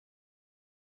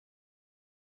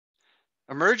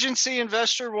Emergency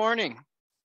investor warning.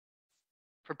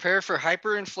 Prepare for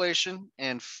hyperinflation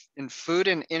in food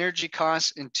and energy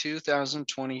costs in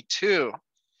 2022.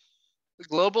 The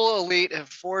global elite have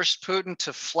forced Putin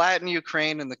to flatten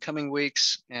Ukraine in the coming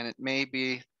weeks, and it may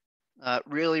be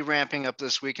really ramping up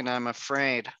this week, and I'm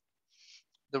afraid.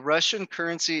 The Russian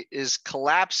currency is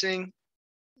collapsing,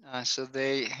 so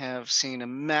they have seen a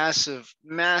massive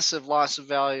loss of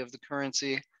value of the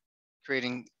currency,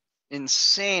 creating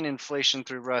insane inflation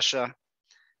through Russia.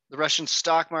 The Russian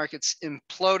stock market's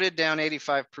imploded down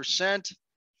 85%.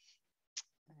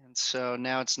 And so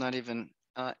now it's not even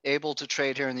able to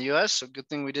trade here in the US. So good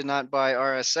thing we did not buy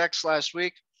RSX last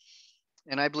week.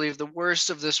 And I believe the worst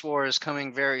of this war is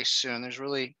coming very soon. There's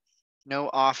really no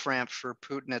off-ramp for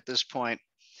Putin at this point.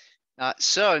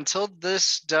 So until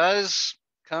this does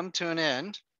come to an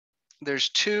end, there's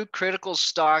two critical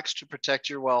stocks to protect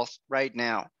your wealth right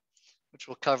now, which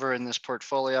we'll cover in this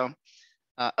portfolio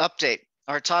update.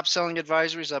 Our top selling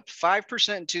advisory is up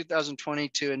 5% in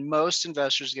 2022, and most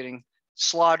investors getting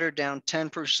slaughtered down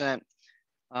 10%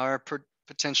 are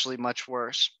potentially much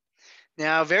worse.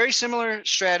 Now, very similar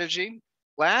strategy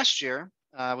last year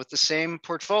with the same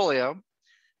portfolio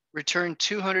returned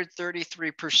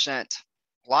 233%.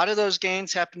 A lot of those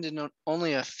gains happened in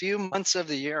only a few months of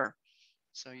the year.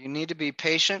 So you need to be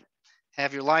patient,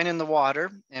 have your line in the water,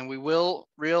 and we will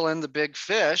reel in the big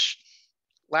fish.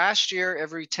 Last year,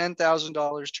 every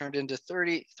 $10,000 turned into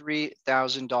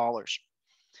 $33,000.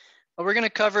 What we're going to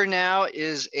cover now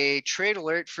is a trade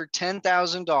alert for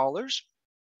 $10,000.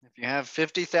 If you have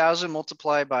 50,000,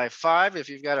 multiply by 5. If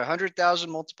you've got 100,000,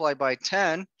 multiply by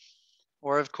 10.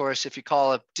 Or, of course, if you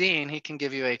call up Dean, he can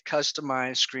give you a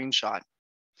customized screenshot.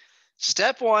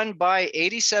 Step 1, buy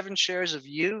 87 shares of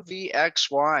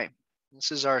UVXY.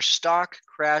 This is our stock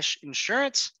crash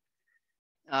insurance.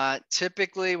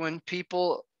 Typically, when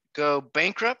people go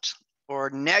bankrupt or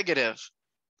negative,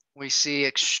 we see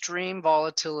extreme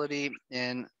volatility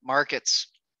in markets,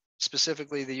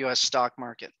 specifically the US stock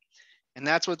market. And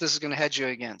that's what this is going to hedge you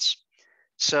against.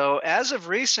 So as of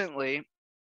recently,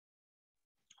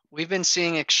 we've been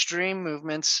seeing extreme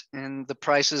movements in the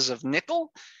prices of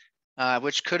nickel,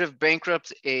 which could have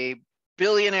bankrupted a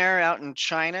billionaire out in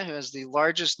China who has the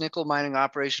largest nickel mining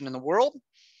operation in the world.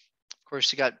 Of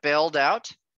course, he got bailed out.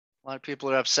 A lot of people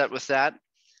are upset with that.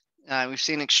 We've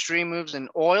seen extreme moves in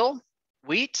oil,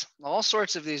 wheat, all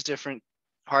sorts of these different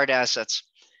hard assets.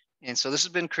 And so this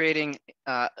has been creating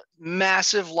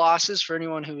massive losses for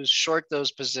anyone who is short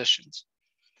those positions.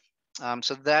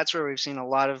 So that's where we've seen a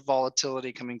lot of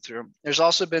volatility coming through. There's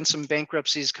also been some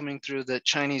bankruptcies coming through the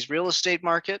Chinese real estate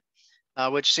market,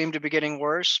 which seem to be getting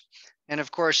worse. And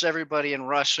of course, everybody in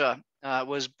Russia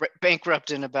was bankrupt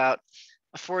in about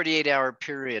a 48-hour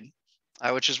period.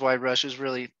 Which is why Russia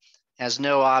really has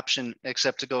no option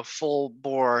except to go full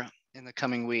bore in the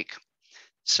coming week.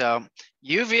 So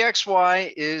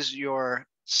UVXY is your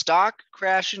stock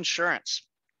crash insurance.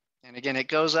 And again, it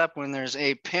goes up when there's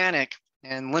a panic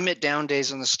and limit down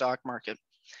days in the stock market.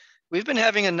 We've been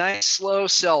having a nice slow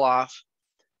sell-off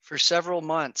for several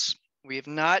months. We have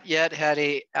not yet had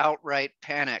an outright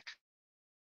panic.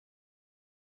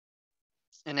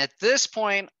 And at this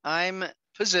point, I'm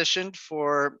positioned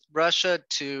for Russia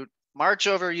to march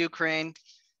over Ukraine,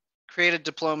 create a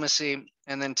diplomacy,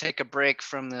 and then take a break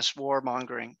from this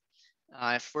warmongering.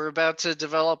 If we're about to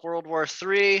develop World War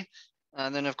III,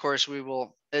 then of course we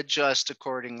will adjust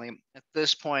accordingly. At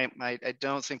this point, I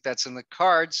don't think that's in the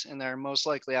cards, and our most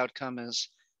likely outcome is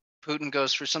Putin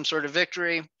goes for some sort of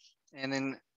victory and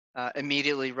then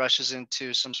immediately rushes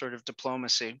into some sort of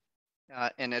diplomacy.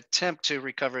 An attempt to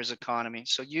recover his economy.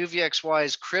 So UVXY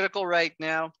is critical right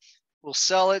now. We'll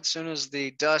sell it as soon as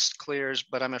the dust clears,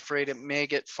 but I'm afraid it may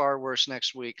get far worse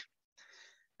next week.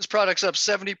 This product's up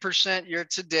 70% year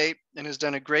to date and has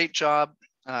done a great job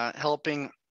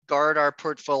helping guard our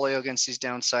portfolio against these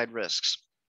downside risks.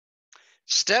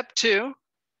 Step 2,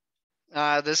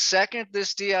 the second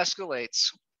this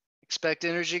de-escalates, expect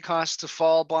energy costs to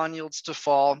fall, bond yields to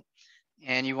fall,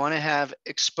 and you want to have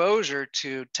exposure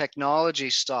to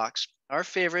technology stocks. Our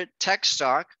favorite tech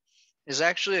stock is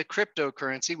actually a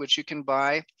cryptocurrency, which you can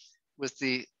buy with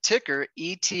the ticker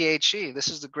ETHE. This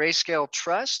is the Grayscale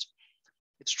Trust.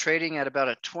 It's trading at about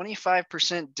a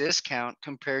 25% discount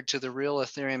compared to the real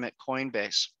Ethereum at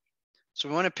Coinbase. So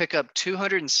we want to pick up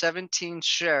 217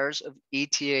 shares of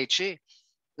ETHE.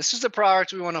 This is the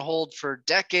product we want to hold for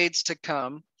decades to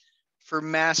come for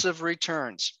massive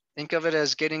returns. Think of it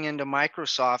as getting into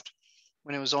Microsoft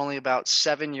when it was only about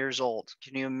 7 years old.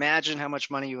 Can you imagine how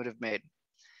much money you would have made?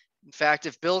 In fact,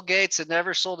 if Bill Gates had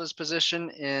never sold his position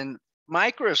in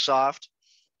Microsoft,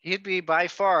 he'd be by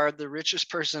far the richest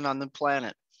person on the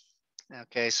planet.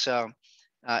 Okay, so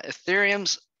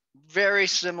Ethereum's very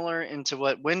similar into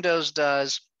what Windows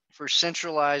does for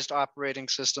centralized operating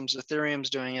systems. Ethereum's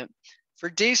doing it for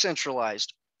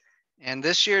decentralized. And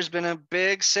this year's been a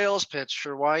big sales pitch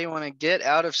for why you want to get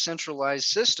out of centralized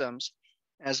systems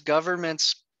as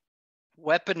governments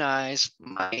weaponize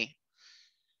money.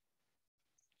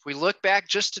 If we look back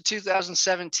just to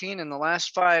 2017, in the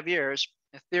last 5 years,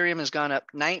 Ethereum has gone up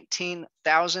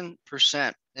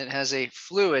 19,000%. It has a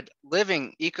fluid,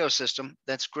 living ecosystem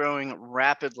that's growing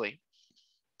rapidly.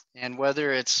 And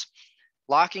whether it's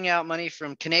locking out money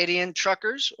from Canadian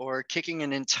truckers or kicking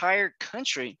an entire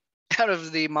country out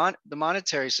of the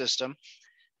monetary system,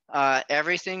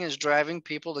 everything is driving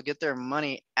people to get their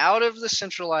money out of the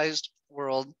centralized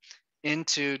world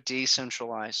into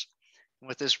decentralized.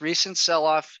 With this recent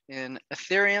sell-off in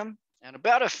Ethereum and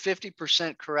about a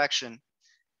 50% correction,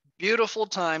 beautiful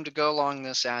time to go along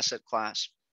this asset class.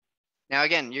 Now,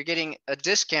 again, you're getting a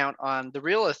discount on the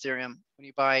real Ethereum when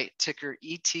you buy ticker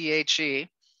ETHE,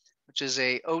 which is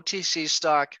a OTC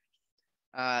stock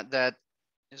that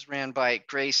is ran by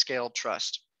Grayscale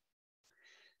Trust.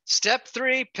 Step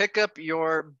 3, pick up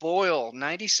your BOIL,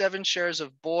 97 shares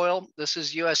of BOIL. This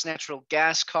is US natural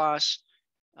gas costs.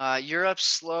 Europe's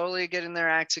slowly getting their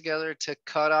act together to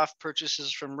cut off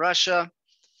purchases from Russia,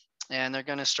 and they're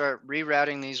going to start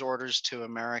rerouting these orders to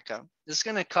America. This is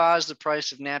going to cause the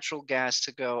price of natural gas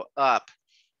to go up.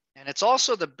 And it's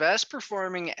also the best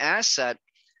performing asset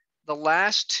the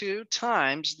last 2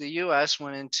 times the US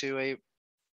went into a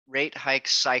rate hike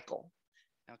cycle.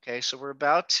 Okay, so we're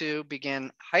about to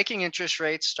begin hiking interest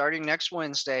rates starting next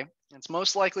Wednesday. It's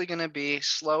most likely going to be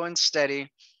slow and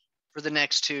steady for the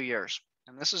next 2 years.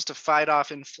 And this is to fight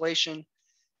off inflation.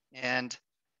 And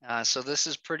so this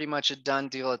is pretty much a done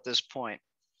deal at this point.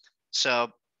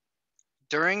 So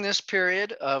during this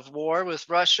period of war with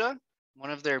Russia,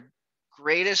 one of their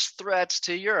greatest threats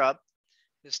to Europe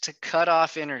is to cut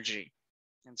off energy.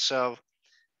 And so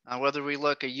whether we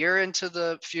look a year into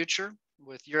the future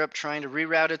with Europe trying to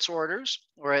reroute its orders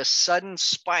or a sudden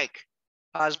spike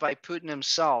caused by Putin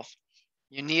himself,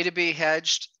 you need to be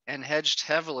hedged and hedged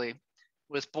heavily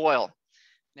with BOIL.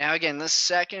 Now, again, the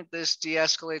second this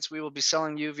de-escalates, we will be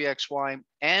selling UVXY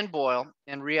and BOIL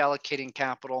and reallocating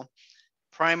capital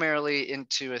primarily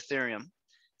into Ethereum.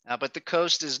 But the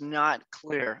coast is not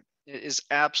clear. It is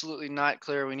absolutely not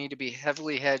clear. We need to be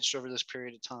heavily hedged over this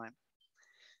period of time.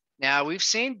 Now, we've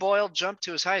seen BOIL jump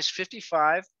to as high as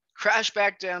 55, crash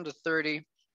back down to 30,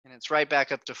 and it's right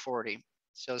back up to 40.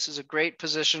 So this is a great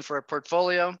position for a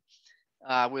portfolio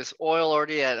with oil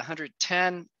already at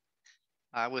 110,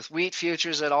 with wheat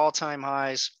futures at all-time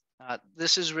highs.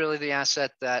 This is really the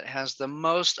asset that has the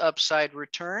most upside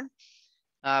return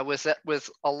with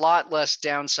a lot less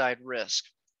downside risk.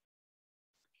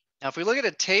 Now, if we look at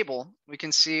a table, we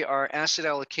can see our asset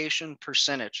allocation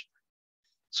percentage.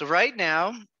 So right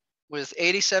now, with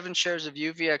 87 shares of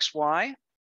UVXY,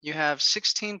 you have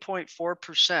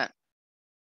 16.4%.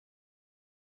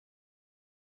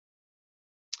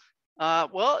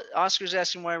 Well, Oscar's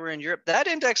asking why we're in Europe. That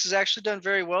index has actually done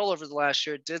very well over the last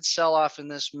year. It did sell off in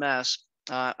this mess.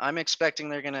 I'm expecting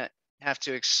they're going to have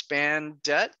to expand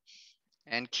debt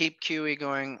and keep QE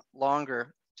going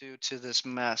longer due to this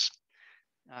mess.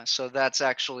 So that's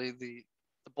actually the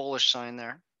bullish sign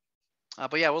there.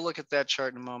 But yeah, we'll look at that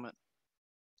chart in a moment.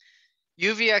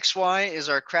 UVXY is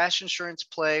our crash insurance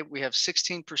play. We have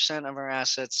 16% of our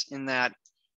assets in that.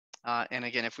 And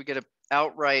again, if we get an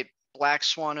outright black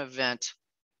swan event,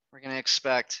 we're going to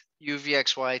expect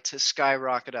UVXY to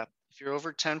skyrocket up. If you're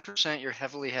over 10%, you're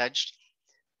heavily hedged.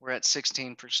 We're at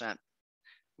 16%.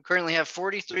 We currently have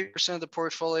 43% of the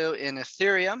portfolio in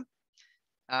Ethereum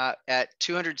at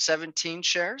 217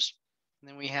 shares. And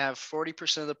then we have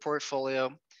 40% of the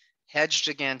portfolio hedged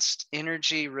against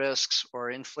energy risks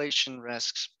or inflation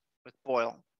risks with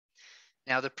BOIL.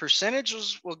 Now, the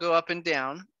percentages will go up and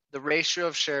down. The ratio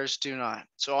of shares do not.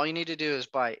 So all you need to do is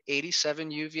buy 87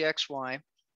 UVXY,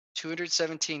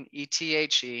 217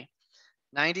 ETHE,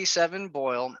 97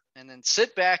 BOIL, and then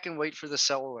sit back and wait for the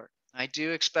sell alert. I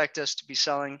do expect us to be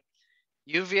selling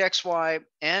UVXY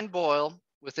and BOIL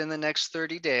within the next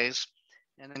 30 days,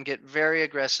 and then get very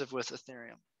aggressive with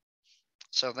Ethereum.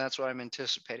 So that's what I'm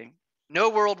anticipating. No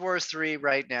World War III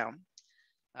right now.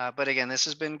 But again, this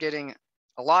has been getting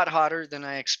a lot hotter than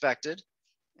I expected.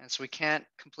 And so we can't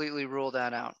completely rule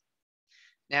that out.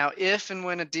 Now, if and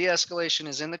when a de-escalation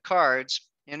is in the cards,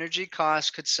 energy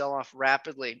costs could sell off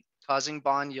rapidly, causing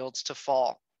bond yields to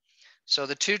fall. So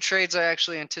the 2 trades I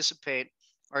actually anticipate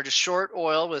are to short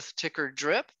oil with ticker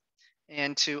DRIP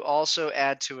and to also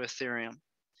add to Ethereum.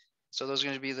 So those are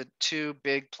going to be the two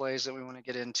big plays that we want to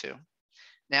get into.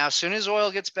 Now, as soon as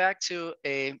oil gets back to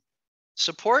a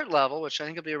support level, which I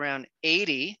think will be around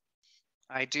 80,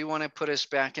 I do want to put us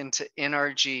back into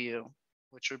NRGU,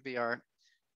 which would be our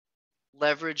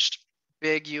leveraged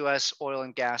big US oil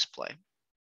and gas play.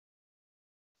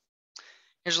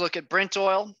 Here's a look at Brent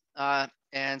oil.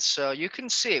 And so you can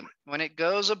see when it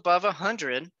goes above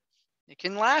 100, it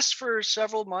can last for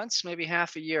several months, maybe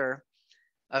half a year.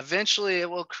 Eventually, it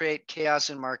will create chaos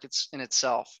in markets in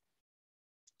itself.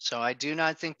 So I do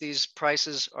not think these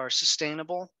prices are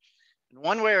sustainable. In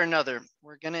one way or another,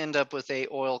 we're going to end up with a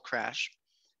oil crash.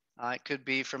 It could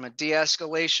be from a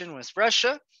de-escalation with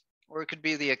Russia, or it could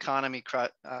be the economy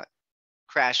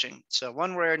crashing. So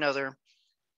one way or another,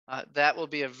 that will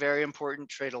be a very important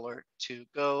trade alert to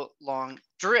go long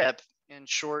drip and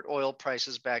short oil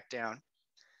prices back down.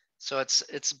 So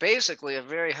it's basically a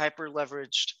very hyper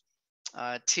leveraged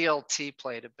TLT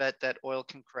play to bet that oil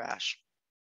can crash.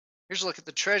 Here's a look at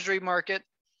the Treasury market,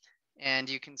 and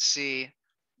you can see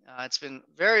it's been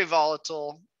very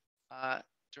volatile.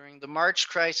 During the March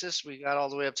crisis, we got all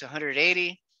the way up to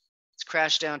 180. It's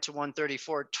crashed down to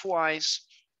 134 twice.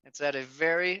 It's at a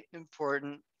very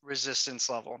important resistance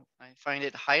level. I find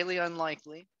it highly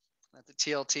unlikely that the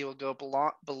TLT will go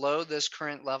below this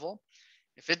current level.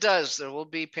 If it does, there will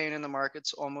be pain in the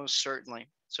markets almost certainly.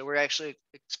 So we're actually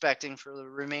expecting for the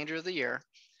remainder of the year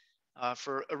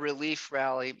for a relief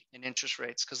rally in interest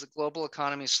rates because the global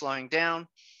economy is slowing down.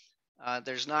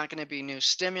 There's not going to be new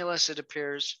stimulus, it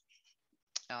appears.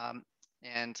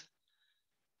 And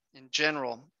in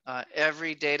general,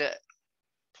 every data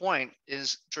point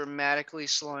is dramatically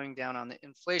slowing down on the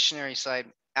inflationary side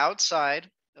outside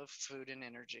of food and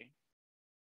energy.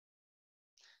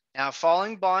 Now,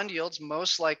 falling bond yields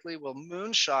most likely will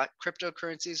moonshot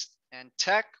cryptocurrencies and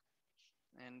tech.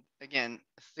 And again,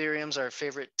 Ethereum's our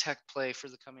favorite tech play for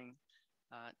the coming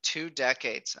 2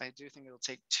 decades. I do think it'll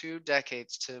take 2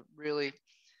 decades to really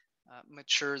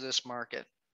mature this market.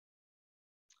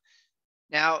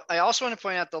 Now, I also want to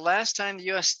point out the last time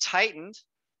the US tightened,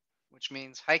 which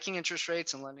means hiking interest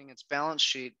rates and letting its balance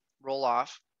sheet roll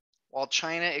off, while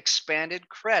China expanded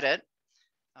credit,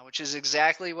 which is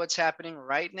exactly what's happening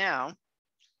right now,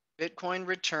 Bitcoin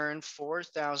returned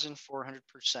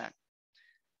 4,400%.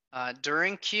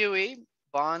 During QE,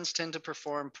 bonds tend to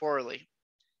perform poorly.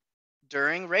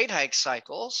 During rate hike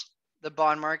cycles, the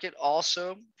bond market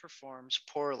also performs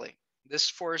poorly. This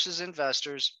forces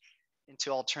investors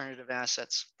into alternative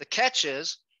assets. The catch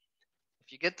is,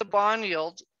 if you get the bond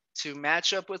yield to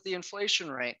match up with the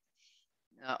inflation rate,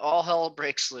 all hell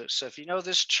breaks loose. So if you know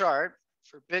this chart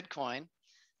for Bitcoin,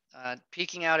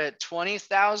 peaking out at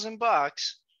 20,000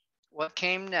 bucks, what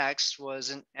came next was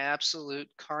an absolute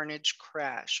carnage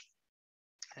crash.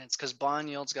 And it's because bond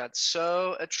yields got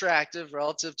so attractive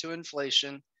relative to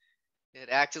inflation, it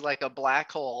acted like a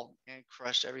black hole and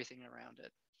crushed everything around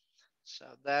it. So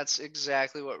that's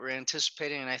exactly what we're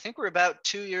anticipating. And I think we're about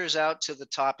 2 years out to the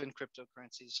top in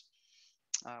cryptocurrencies,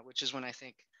 which is when I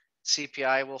think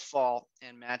CPI will fall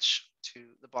and match to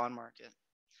the bond market.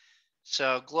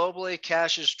 So globally,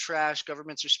 cash is trash.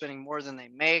 Governments are spending more than they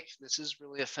make. This is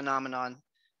really a phenomenon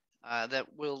that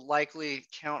we'll likely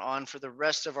count on for the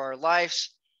rest of our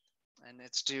lives. And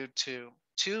it's due to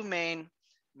 2 main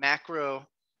macro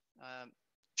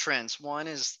trends. One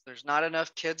is there's not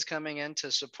enough kids coming in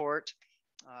to support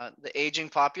the aging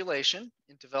population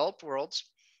in developed worlds.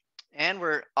 And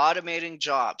we're automating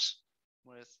jobs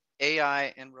with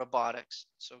AI and robotics.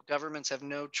 So governments have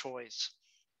no choice.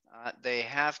 They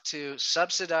have to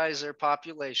subsidize their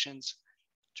populations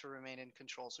to remain in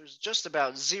control. So there's just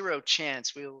about zero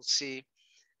chance we will see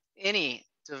any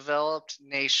developed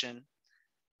nation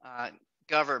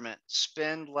government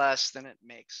spend less than it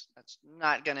makes. That's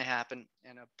not going to happen,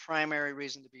 and a primary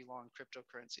reason to be long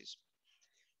cryptocurrencies.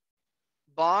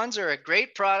 Bonds are a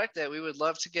great product that we would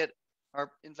love to get our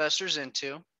investors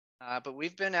into, but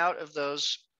we've been out of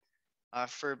those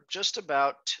for just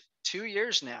about 2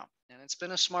 years now, and it's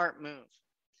been a smart move.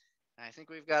 And I think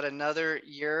we've got another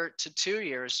year to 2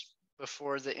 years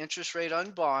before the interest rate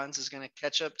on bonds is going to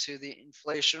catch up to the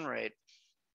inflation rate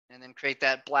and then create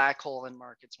that black hole in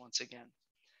markets once again.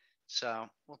 So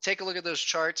we'll take a look at those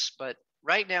charts, but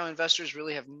right now investors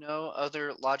really have no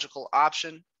other logical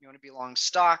option. You want to be long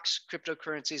stocks,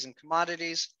 cryptocurrencies, and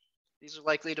commodities. These are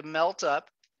likely to melt up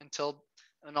until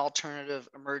an alternative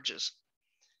emerges.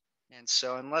 And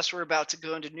so unless we're about to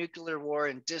go into nuclear war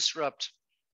and disrupt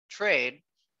trade,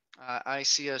 I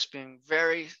see us being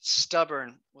very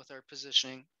stubborn with our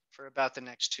positioning for about the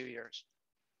next 2 years.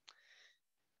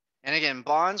 And again,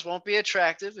 bonds won't be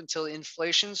attractive until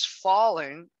inflation's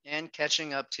falling and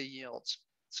catching up to yields.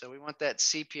 So we want that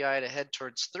CPI to head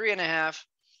towards 3.5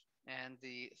 and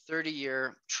the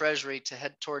 30-year treasury to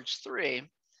head towards 3.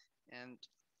 And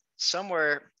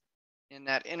somewhere in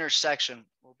that intersection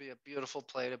will be a beautiful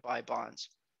play to buy bonds.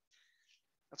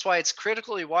 That's why it's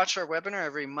critical you watch our webinar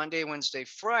every Monday, Wednesday,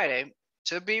 Friday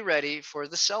to be ready for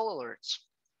the sell alerts.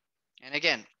 And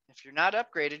again, if you're not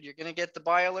upgraded, you're going to get the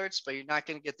buy alerts, but you're not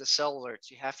going to get the sell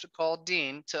alerts. You have to call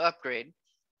Dean to upgrade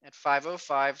at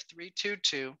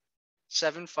 505-322-7515.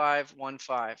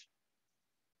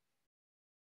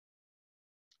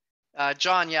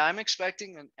 John, yeah, I'm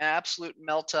expecting an absolute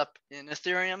melt up in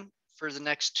Ethereum for the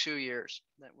next 2 years.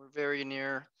 That we're very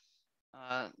near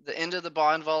the end of the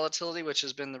bond volatility, which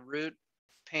has been the root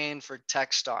pain for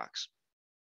tech stocks.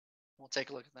 We'll take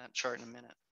a look at that chart in a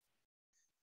minute.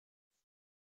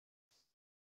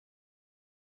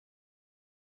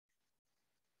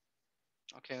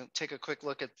 Okay, take a quick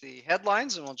look at the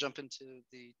headlines and we'll jump into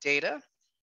the data.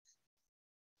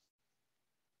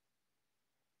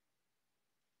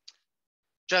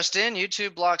 Just in,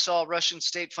 YouTube blocks all Russian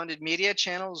state-funded media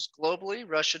channels globally.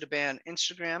 Russia to ban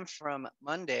Instagram from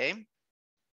Monday.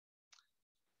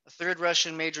 A third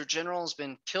Russian major general has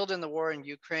been killed in the war in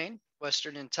Ukraine.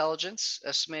 Western intelligence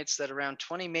estimates that around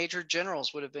 20 major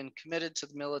generals would have been committed to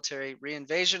the military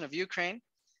reinvasion of Ukraine,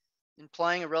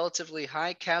 implying a relatively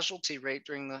high casualty rate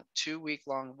during the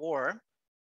 2-week-long war.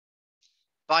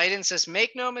 Biden says,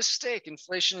 make no mistake,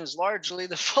 inflation is largely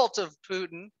the fault of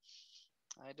Putin.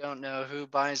 I don't know who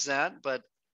buys that, but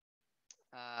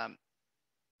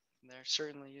they're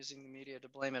certainly using the media to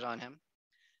blame it on him.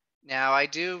 Now, I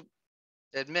do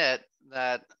admit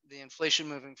that the inflation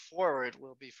moving forward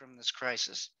will be from this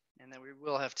crisis, and that we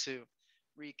will have to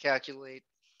recalculate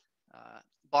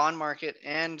bond market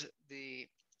and the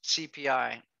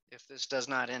CPI if this does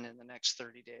not end in the next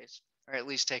 30 days, or at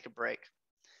least take a break.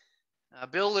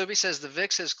 Bill Luby says the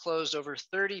VIX has closed over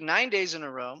 39 days in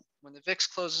a row. When the VIX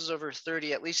closes over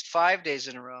 30 at least 5 days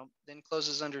in a row, then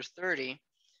closes under 30,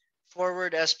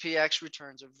 forward SPX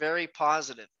returns are very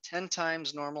positive, 10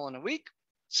 times normal in a week,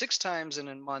 6 times in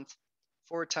a month,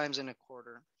 4 times in a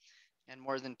quarter, and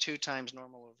more than 2 times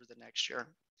normal over the next year.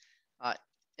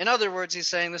 In other words, he's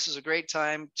saying this is a great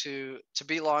time to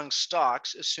be long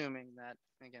stocks, assuming that,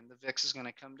 again, the VIX is going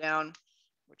to come down,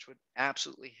 which would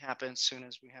absolutely happen as soon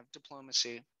as we have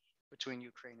diplomacy between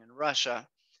Ukraine and Russia.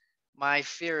 My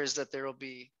fear is that there will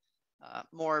be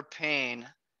more pain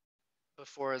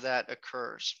before that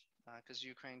occurs, because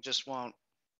Ukraine just won't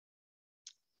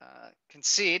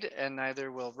concede, and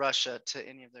neither will Russia to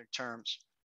any of their terms.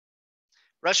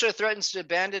 Russia threatens to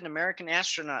abandon American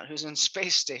astronaut who's in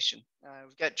space station.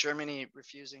 We've got Germany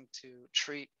refusing to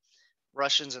treat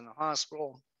Russians in the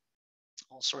hospital,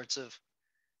 all sorts of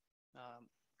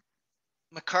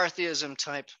McCarthyism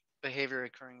type behavior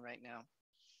occurring right now.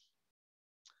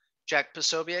 Jack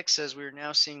Posobiec says we're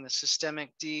now seeing the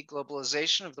systemic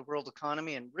deglobalization of the world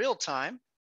economy in real time.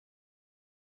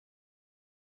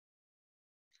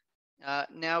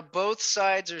 Now, both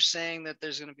sides are saying that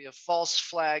there's going to be a false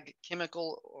flag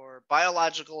chemical or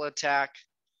biological attack.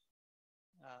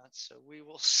 So we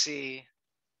will see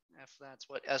if that's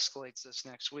what escalates this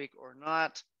next week or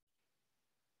not.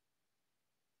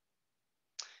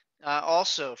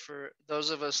 Also, for those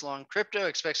of us long crypto,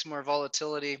 expect some more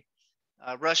volatility.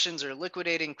 Russians are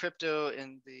liquidating crypto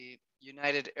in the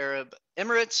United Arab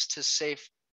Emirates to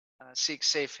seek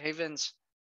safe havens.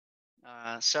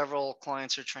 Several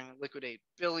clients are trying to liquidate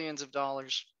billions of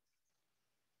dollars.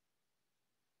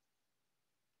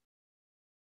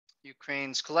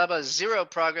 Ukraine's Kuleba, zero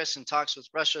progress in talks with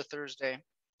Russia Thursday.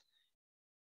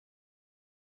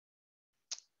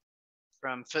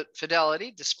 From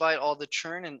Fidelity, despite all the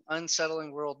churn and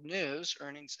unsettling world news,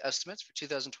 earnings estimates for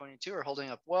 2022 are holding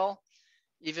up well.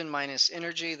 Even minus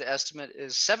energy, the estimate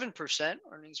is 7%.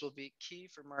 Earnings will be key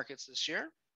for markets this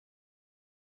year.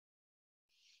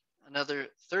 Another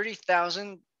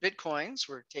 30,000 Bitcoins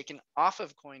were taken off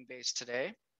of Coinbase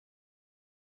today.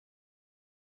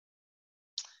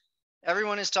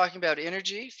 Everyone is talking about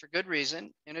energy for good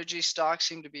reason. Energy stocks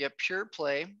seem to be a pure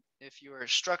play if you are a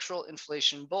structural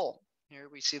inflation bull. Here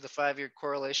we see the 5-year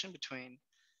correlation between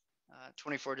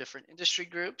 24 different industry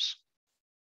groups.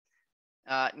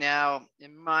 Now,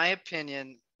 in my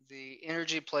opinion, the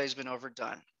energy play has been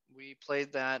overdone. We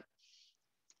played that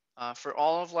for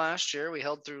all of last year. We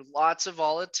held through lots of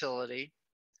volatility.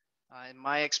 In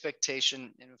my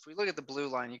expectation, and if we look at the blue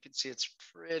line, you can see it's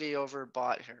pretty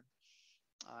overbought here.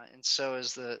 And so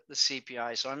is the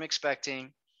CPI. So I'm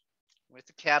expecting, with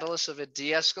the catalyst of a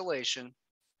de-escalation,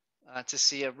 to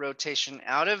see a rotation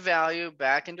out of value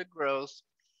back into growth,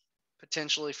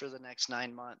 potentially for the next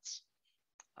 9 months.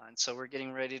 And so we're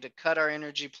getting ready to cut our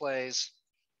energy plays,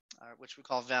 which we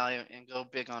call value, and go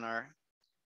big on our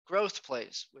growth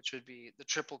plays, which would be the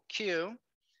triple Q,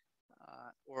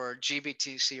 or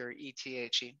GBTC or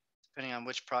ETHE, depending on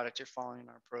which product you're following in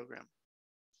our program.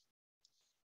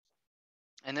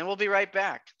 And then we'll be right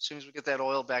back as soon as we get that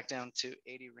oil back down to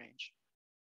 80 range.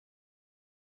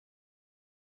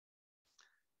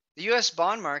 The US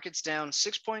bond market's down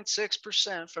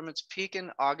 6.6% from its peak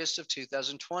in August of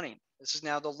 2020. This is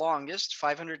now the longest,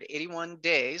 581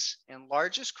 days, and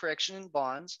largest correction in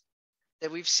bonds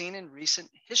that we've seen in recent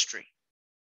history.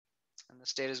 And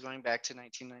this data is going back to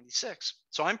 1996.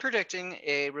 So I'm predicting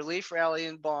a relief rally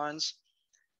in bonds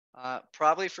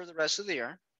probably for the rest of the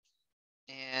year,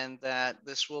 and that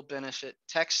this will benefit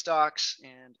tech stocks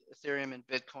and Ethereum and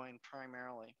Bitcoin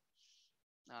primarily.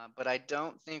 But I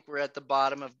don't think we're at the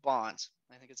bottom of bonds.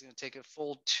 I think it's going to take a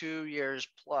full 2 years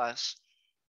plus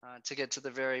to get to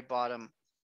the very bottom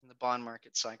in the bond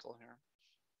market cycle here.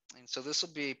 And so this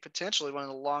will be potentially one of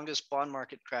the longest bond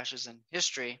market crashes in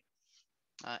history,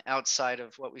 outside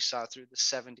of what we saw through the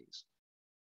 70s.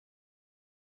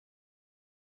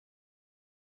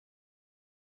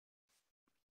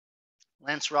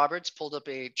 Lance Roberts pulled up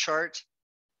a chart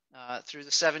through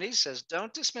the 70s, says,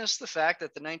 don't dismiss the fact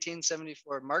that the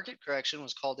 1974 market correction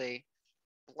was called a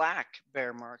black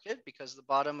bear market because the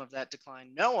bottom of that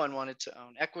decline, no one wanted to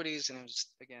own equities, and it was,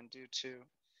 again, due to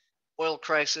oil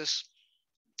crisis.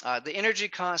 The energy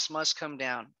costs must come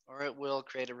down or it will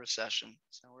create a recession.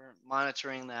 So we're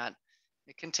monitoring that.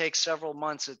 It can take several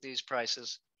months at these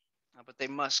prices, but they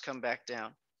must come back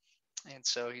down. And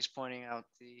so he's pointing out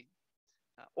the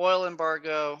oil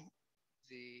embargo,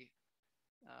 the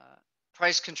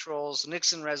price controls,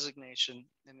 Nixon resignation,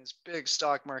 and this big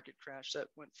stock market crash that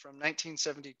went from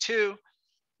 1972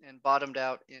 and bottomed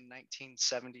out in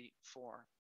 1974.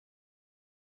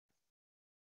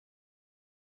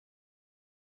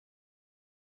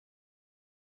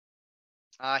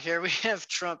 Here we have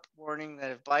Trump warning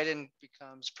that if Biden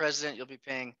becomes president, you'll be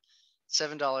paying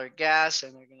 $7 gas,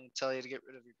 and they're going to tell you to get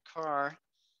rid of your car.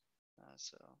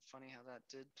 So funny how that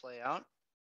did play out.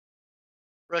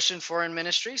 Russian Foreign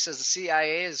Ministry says the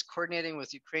CIA is coordinating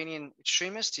with Ukrainian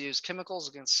extremists to use chemicals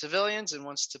against civilians and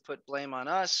wants to put blame on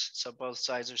us. So both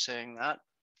sides are saying that.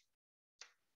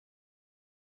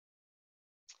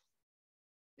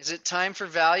 Is it time for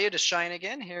value to shine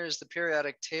again? Here is the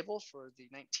periodic table for the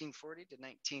 1940 to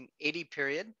 1980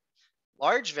 period.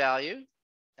 Large value,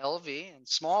 LV, and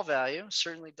small value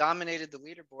certainly dominated the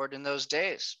leaderboard in those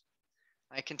days.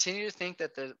 I continue to think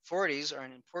that the 40s are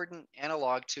an important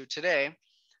analog to today,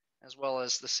 as well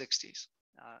as the 60s.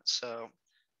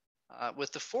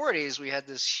 With the 40s, we had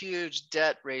this huge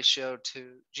debt ratio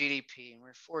to GDP, and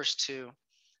we're forced to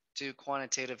do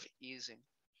quantitative easing.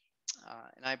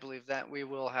 And I believe that we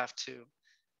will have to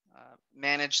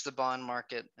manage the bond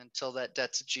market until that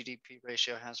debt to GDP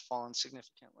ratio has fallen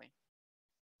significantly.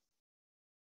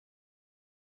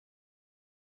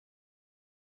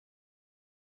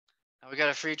 We got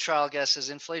a free trial guess. Says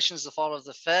inflation is the fault of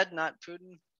the Fed, not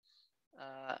Putin.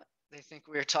 They think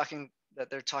they're talking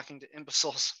to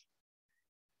imbeciles.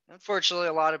 Unfortunately,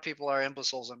 a lot of people are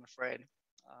imbeciles, I'm afraid.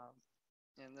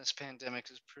 And this pandemic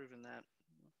has proven that.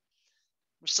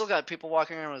 We've still got people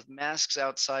walking around with masks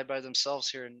outside by themselves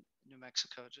here in New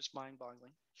Mexico, just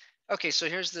mind-boggling. Okay, so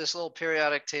here's this little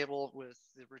periodic table with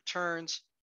the returns.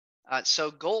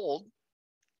 So gold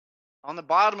on the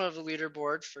bottom of the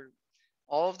leaderboard for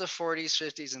all of the 40s,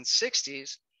 50s, and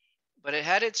 60s, but it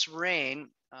had its reign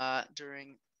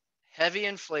during heavy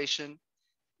inflation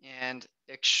and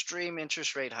extreme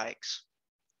interest rate hikes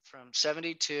from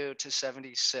 72 to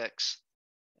 76.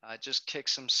 Just kicked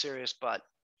some serious butt.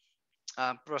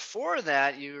 Before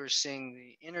that, you were seeing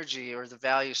the energy or the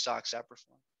value stocks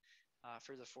outperform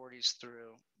for the 40s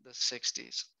through the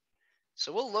 60s.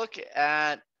 So we'll look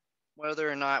at whether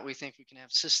or not we think we can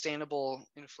have sustainable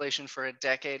inflation for a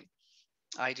decade.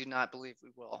 I do not believe we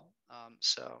will.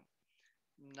 So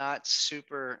not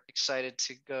super excited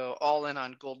to go all in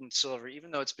on gold and silver,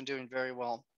 even though it's been doing very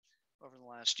well over the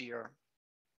last year.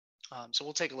 So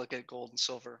we'll take a look at gold and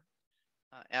silver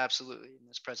absolutely in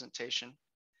this presentation.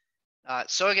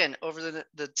 So again, over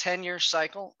the 10-year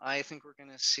cycle, I think we're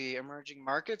going to see emerging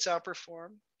markets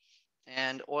outperform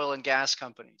and oil and gas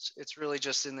companies. It's really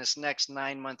just in this next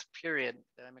 9-month period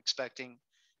that I'm expecting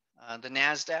the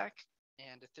NASDAQ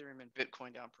and Ethereum and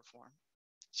Bitcoin to outperform.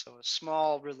 So a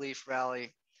small relief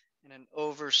rally in an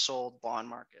oversold bond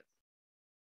market.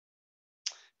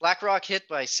 BlackRock hit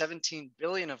by 17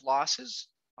 billion of losses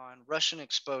on Russian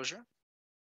exposure.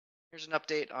 Here's an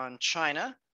update on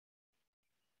China.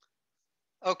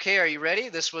 Okay, are you ready?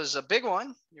 This was a big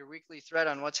one, your weekly thread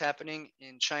on what's happening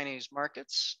in Chinese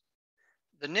markets.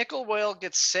 The nickel whale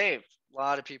gets saved. A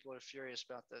lot of people are furious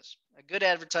about this. A good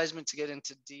advertisement to get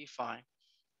into DeFi,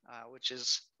 which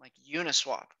is like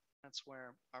Uniswap. That's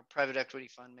where our private equity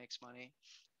fund makes money,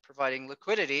 providing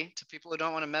liquidity to people who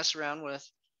don't want to mess around with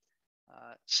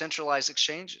centralized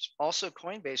exchanges. Also,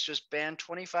 Coinbase just banned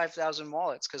 25,000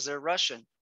 wallets because they're Russian.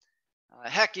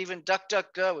 Heck, even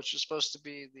DuckDuckGo, which was supposed to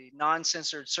be the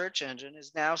non-censored search engine,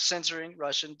 is now censoring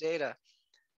Russian data.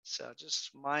 So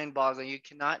just mind-boggling. You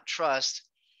cannot trust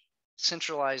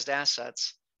centralized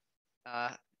assets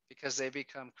because they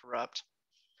become corrupt.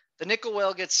 The nickel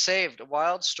whale gets saved. A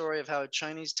wild story of how a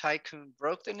Chinese tycoon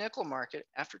broke the nickel market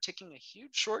after taking a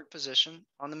huge short position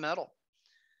on the metal,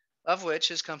 of which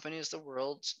his company is the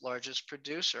world's largest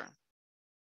producer.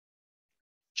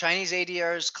 Chinese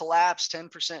ADRs collapsed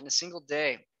 10% in a single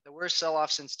day, the worst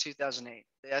sell-off since 2008.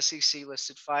 The SEC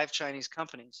listed 5 Chinese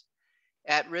companies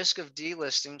at risk of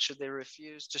delisting should they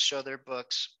refuse to show their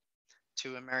books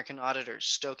to American auditors.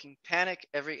 Stoking panic,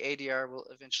 every ADR will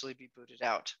eventually be booted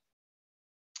out.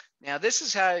 Now, this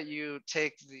is how you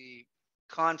take the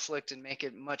conflict and make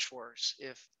it much worse.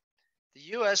 If the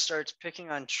US starts picking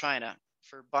on China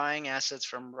for buying assets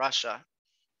from Russia,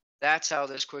 that's how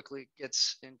this quickly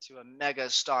gets into a mega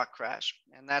stock crash.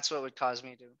 And that's what would cause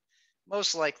me to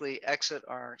most likely exit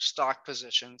our stock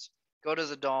positions, go to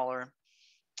the dollar,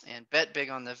 and bet big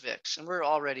on the VIX. And we're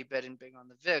already betting big on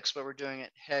the VIX, but we're doing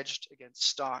it hedged against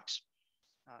stocks.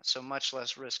 So much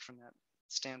less risk from that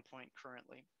standpoint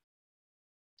currently.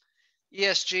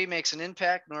 ESG makes an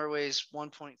impact. Norway's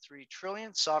 1.3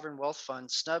 trillion sovereign wealth fund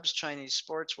snubs Chinese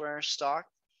sportswear stock,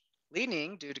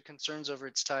 leaning due to concerns over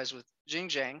its ties with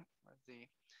Xinjiang, where the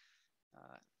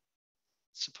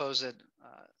supposed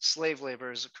slave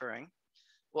labor is occurring.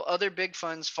 Will other big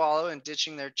funds follow in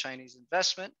ditching their Chinese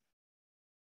investment?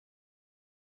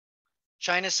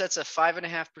 China sets a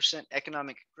 5.5%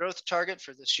 economic growth target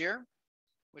for this year,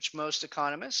 which most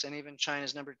economists and even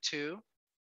China's number 2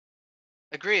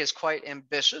 agree is quite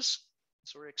ambitious.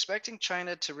 So we're expecting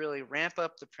China to really ramp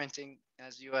up the printing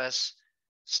as US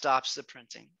stops the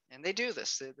printing. And they do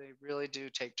this. They really do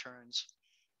take turns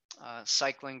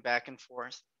cycling back and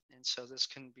forth. And so this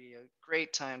can be a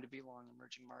great time to be long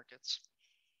emerging markets.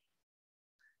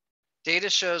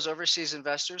 Data shows overseas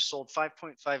investors sold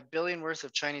 5.5 billion worth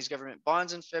of Chinese government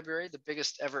bonds in February, the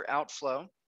biggest ever outflow.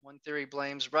 One theory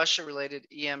blames Russia-related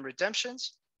EM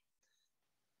redemptions.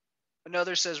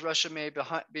 Another says Russia may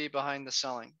be behind the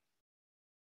selling.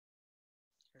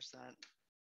 Here's that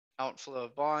outflow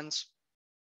of bonds.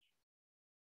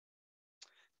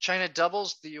 China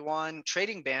doubles the yuan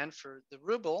trading ban for the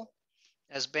ruble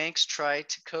as banks try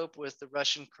to cope with the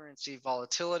Russian currency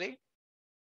volatility.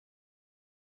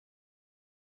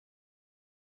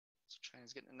 So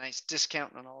China's getting a nice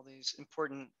discount on all these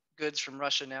important goods from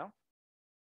Russia now.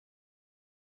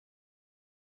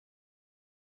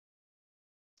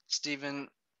 Stephen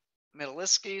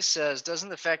Metaliski says, doesn't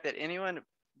the fact that anyone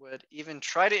would even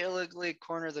try to illegally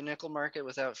corner the nickel market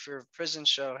without fear of prison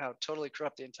show how totally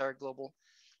corrupt the entire global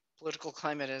political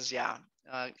climate is? Yeah.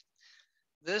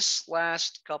 This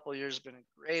last couple of years has been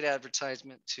a great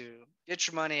advertisement to get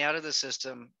your money out of the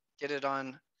system, get it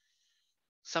on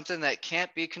something that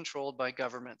can't be controlled by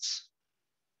governments.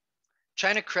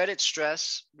 China credit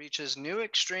stress reaches new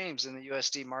extremes in the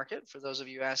USD market. For those of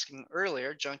you asking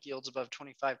earlier, junk yields above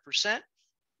 25%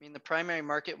 mean the primary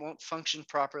market won't function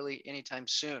properly anytime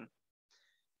soon.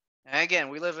 And again,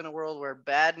 we live in a world where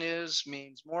bad news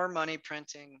means more money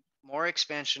printing, more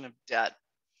expansion of debt.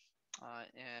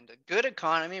 And a good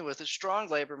economy with a strong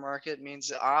labor market means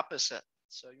the opposite.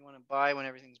 So you want to buy when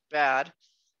everything's bad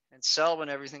and sell when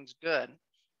everything's good,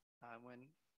 when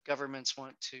governments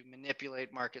want to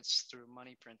manipulate markets through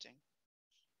money printing.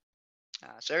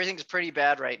 So everything's pretty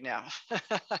bad right now.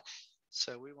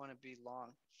 So we want to be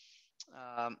long.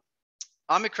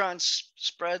 Omicron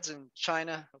spreads in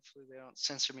China. Hopefully they don't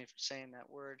censor me for saying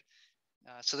that word.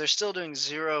 So they're still doing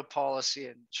zero policy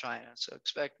in China. So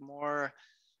expect more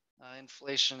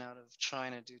inflation out of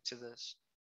China due to this.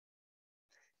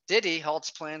 Didi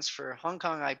halts plans for Hong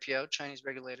Kong IPO. Chinese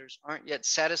regulators aren't yet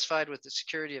satisfied with the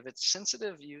security of its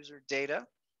sensitive user data.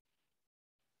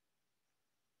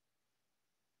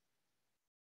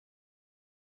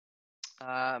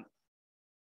 Now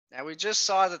we just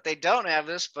saw that they don't have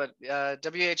this, but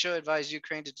WHO advised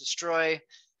Ukraine to destroy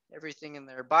everything in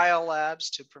their biolabs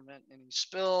to prevent any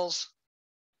spills.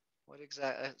 What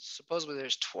exactly? Supposedly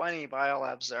there's 20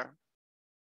 biolabs there.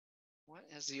 What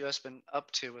has the US been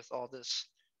up to with all this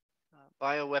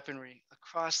bioweaponry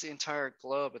across the entire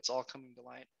globe. It's all coming to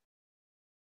light.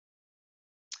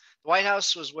 The White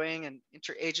House was weighing an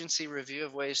interagency review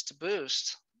of ways to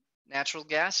boost natural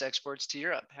gas exports to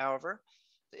Europe. However,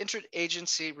 the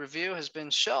interagency review has been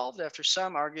shelved after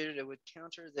some argued it would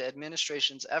counter the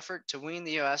administration's effort to wean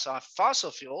the US off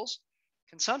fossil fuels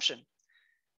consumption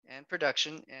and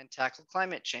production and tackle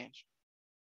climate change.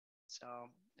 So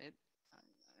I'm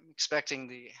expecting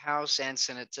the House and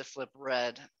Senate to flip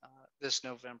red this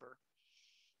November,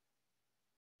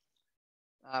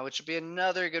 which would be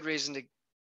another good reason to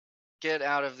get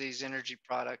out of these energy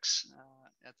products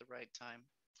at the right time.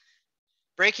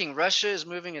 Breaking, Russia is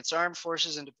moving its armed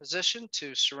forces into position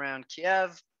to surround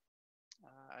Kiev.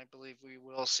 I believe we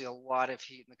will see a lot of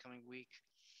heat in the coming week.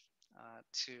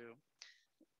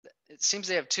 It seems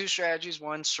they have two strategies: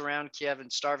 one, surround Kiev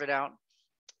and starve it out,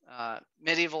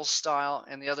 medieval style,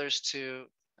 and the others to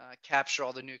capture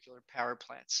all the nuclear power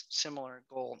plants. Similar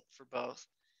goal for both.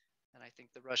 And I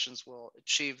think the Russians will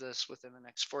achieve this within the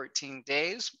next 14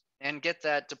 days and get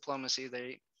that diplomacy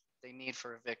they need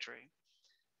for a victory.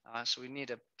 So we need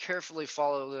to carefully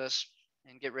follow this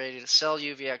and get ready to sell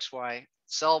UVXY,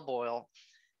 sell Boyle,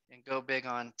 and go big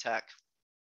on tech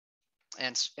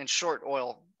and short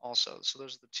oil also. So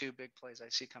those are the two big plays I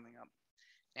see coming up.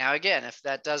 Now, again, if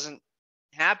that doesn't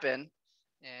happen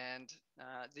and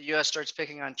the US starts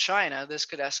picking on China, this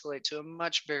could escalate to a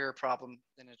much bigger problem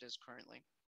than it is currently.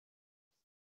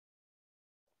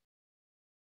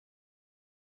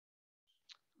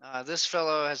 This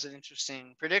fellow has an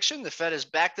interesting prediction. The Fed has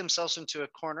backed themselves into a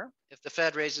corner. If the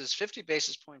Fed raises 50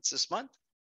 basis points this month,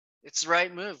 it's the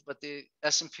right move, but the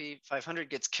S&P 500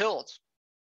 gets killed.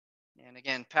 And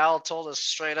again, Powell told us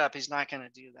straight up he's not going to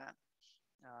do that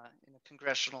in a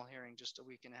congressional hearing just a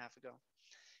week and a half ago.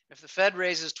 If the Fed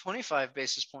raises 25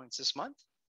 basis points this month,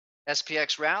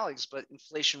 SPX rallies, but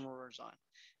inflation roars on.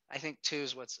 I think 2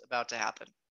 is what's about to happen.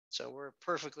 So we're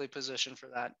perfectly positioned for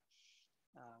that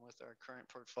with our current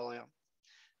portfolio.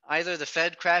 Either the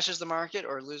Fed crashes the market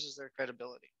or loses their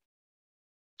credibility.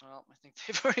 Well, I think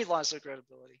they've already lost their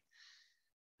credibility.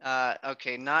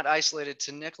 Okay, not isolated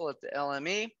to nickel at the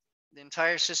LME. The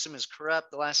entire system is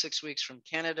corrupt. The last 6 weeks from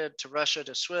Canada to Russia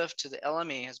to SWIFT to the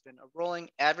LME has been a rolling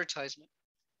advertisement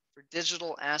for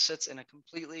digital assets in a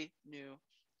completely new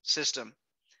system.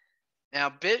 Now,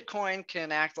 Bitcoin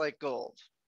can act like gold,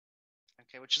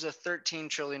 okay, which is a $13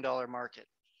 trillion market.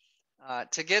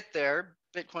 To get there,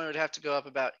 Bitcoin would have to go up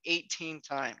about 18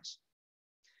 times.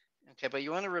 Okay, but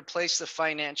you want to replace the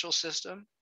financial system,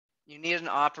 you need an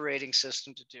operating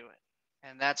system to do it.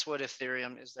 And that's what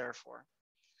Ethereum is there for.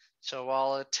 So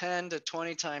while a 10 to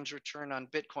 20 times return on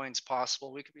Bitcoin is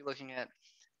possible, we could be looking at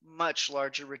much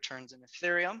larger returns in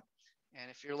Ethereum.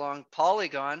 And if you're long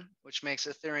Polygon, which makes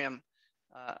Ethereum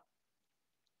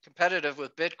competitive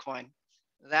with Bitcoin,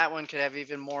 that one could have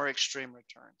even more extreme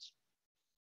returns.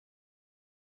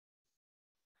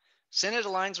 Senate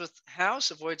aligns with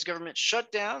House, avoids government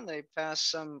shutdown. They passed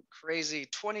some crazy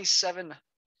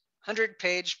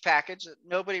 2,700-page package that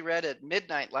nobody read at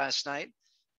midnight last night.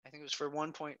 I think it was for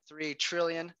 1.3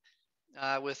 trillion,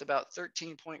 with about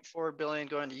 13.4 billion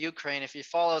going to Ukraine. If you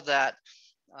follow that,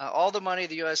 all the money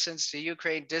the U.S. sends to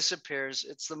Ukraine disappears.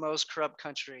 It's the most corrupt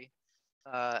country.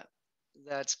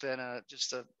 That's been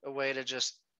just a way to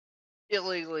just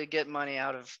illegally get money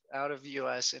out of the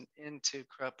U.S. and into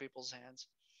corrupt people's hands.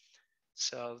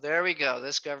 So there we go.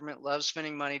 This government loves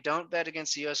spending money. Don't bet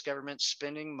against the U.S. government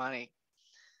spending money.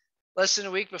 Less than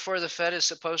a week before the Fed is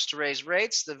supposed to raise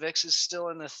rates, the VIX is still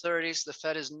in the 30s. The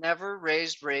Fed has never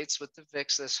raised rates with the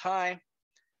VIX this high.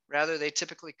 Rather, they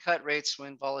typically cut rates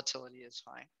when volatility is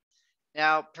high.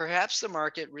 Now, perhaps the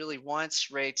market really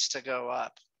wants rates to go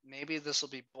up. Maybe this will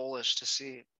be bullish to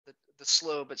see the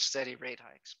slow but steady rate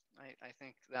hikes. I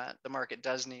think that the market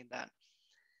does need that.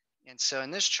 And so in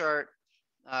this chart,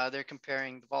 they're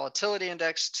comparing the volatility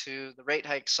index to the rate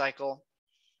hike cycle.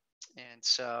 And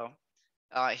so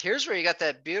here's where you got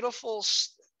that beautiful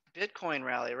Bitcoin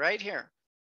rally right here.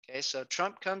 Okay, so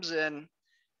Trump comes in,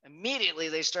 immediately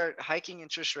they start hiking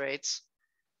interest rates,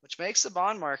 which makes the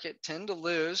bond market tend to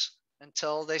lose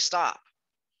until they stop.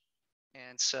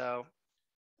 And so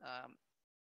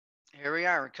here we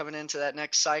are, we're coming into that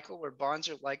next cycle where bonds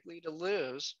are likely to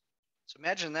lose. So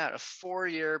imagine that, a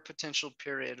 4-year potential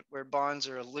period where bonds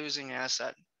are a losing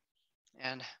asset.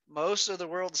 And most of the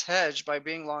world's hedged by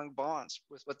being long bonds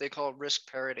with what they call risk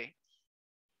parity.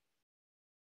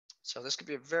 So this could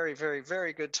be a very, very,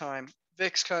 very good time.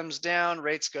 VIX comes down,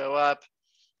 rates go up,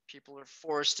 people are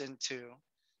forced into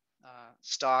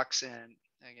stocks, and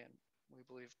again, we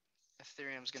believe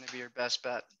Ethereum is going to be your best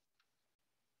bet.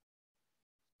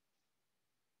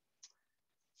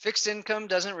 Fixed income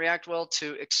doesn't react well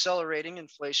to accelerating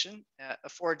inflation at a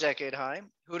 4-decade high.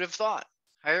 Who would have thought?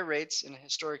 Higher rates in a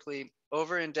historically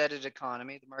over-indebted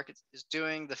economy. The market is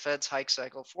doing the Fed's hike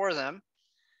cycle for them.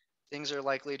 Things are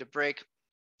likely to break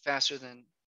faster than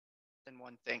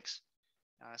one thinks.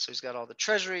 So he's got all the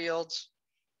treasury yields.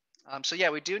 So yeah,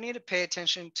 we do need to pay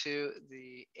attention to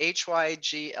the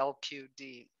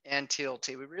HYGLQD and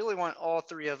TLT. We really want all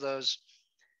three of those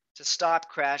to stop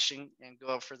crashing and go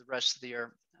up for the rest of the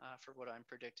year for what I'm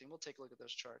predicting. We'll take a look at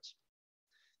those charts.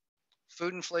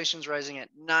 Food inflation is rising at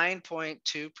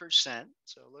 9.2%.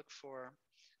 So look for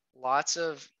lots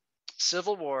of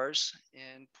civil wars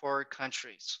in poor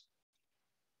countries.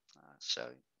 So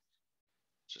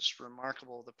just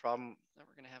remarkable the problem that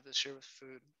we're going to have this year with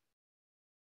food.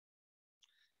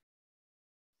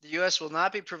 The U.S. will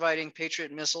not be providing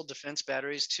Patriot missile defense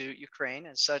batteries to Ukraine,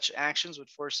 as such actions would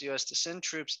force the U.S. to send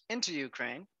troops into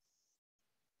Ukraine.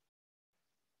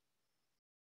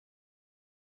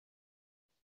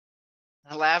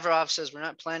 Lavrov says we're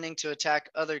not planning to attack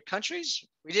other countries.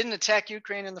 We didn't attack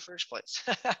Ukraine in the first place.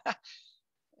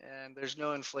 And there's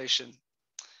no inflation.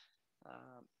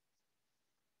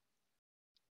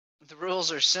 The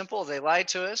rules are simple. They lie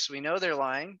to us. We know they're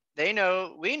lying. We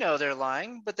know they're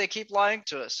lying, but they keep lying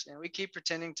to us, and we keep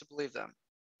pretending to believe them.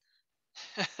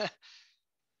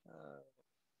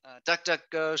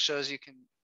 DuckDuckGo shows you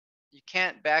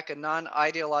can't back a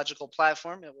non-ideological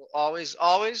platform. It will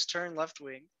always turn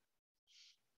left-wing.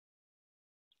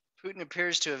 Putin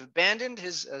appears to have abandoned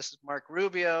his Mark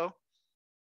Rubio,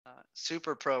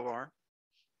 super pro-war.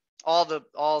 All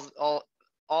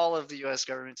of the U.S.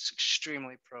 government is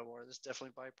extremely pro-war. This is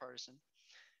definitely bipartisan.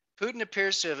 Putin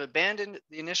appears to have abandoned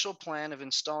the initial plan of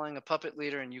installing a puppet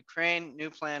leader in Ukraine. New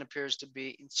plan appears to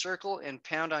be encircle and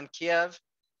pound on Kiev,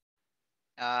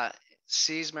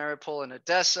 seize Mariupol and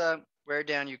Odessa, wear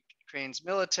down Ukraine's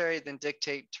military, then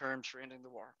dictate terms for ending the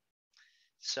war.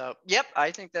 So, yep, I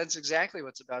think that's exactly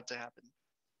what's about to happen.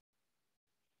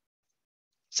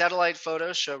 Satellite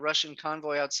photos show Russian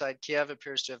convoy outside Kiev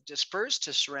appears to have dispersed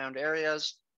to surround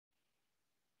areas.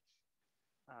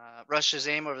 Russia's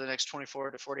aim over the next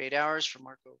 24 to 48 hours for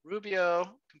Marco Rubio,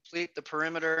 complete the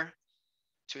perimeter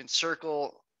to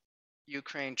encircle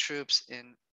Ukraine troops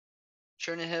in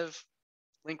Chernihiv,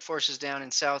 link forces down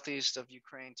in southeast of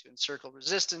Ukraine to encircle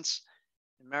resistance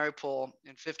in Mariupol.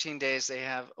 In 15 days, they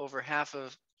have over half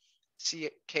of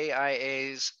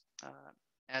KIA's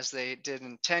as they did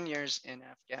in 10 years in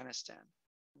Afghanistan.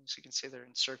 As you can see, they're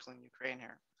encircling Ukraine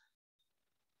here.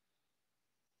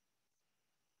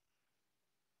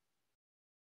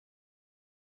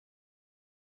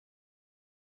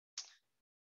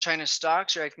 China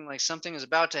stocks are acting like something is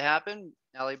about to happen.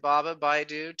 Alibaba,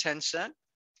 Baidu, Tencent.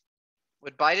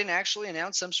 Would Biden actually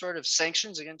announce some sort of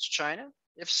sanctions against China?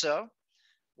 If so,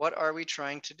 what are we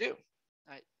trying to do?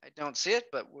 I don't see it,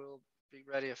 but we'll be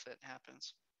ready if it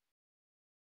happens.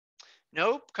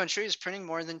 No country is printing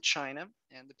more than China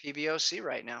and the PBOC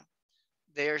right now.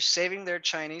 They are saving their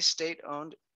Chinese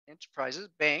state-owned enterprises,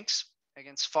 banks,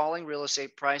 against falling real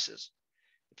estate prices.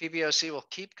 The PBOC will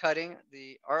keep cutting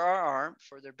the RRR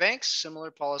for their banks,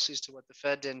 similar policies to what the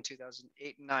Fed did in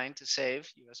 2008 and 9 to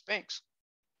save US banks.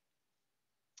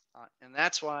 And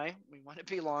that's why we want to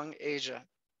be long Asia.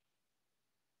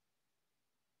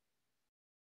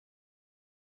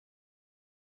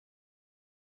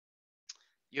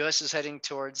 US is heading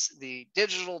towards the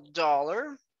digital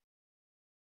dollar.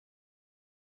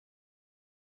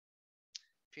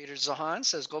 Peter Zahan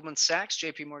says Goldman Sachs,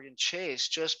 JP Morgan Chase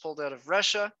just pulled out of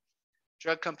Russia.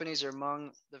 Drug companies are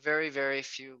among the very, very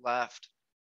few left.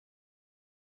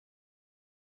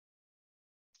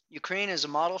 Ukraine is a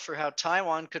model for how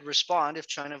Taiwan could respond if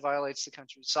China violates the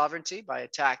country's sovereignty by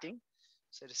attacking,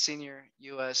 said a senior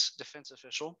US defense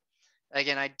official.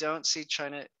 Again, I don't see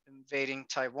China invading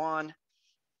Taiwan.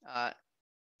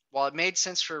 While it made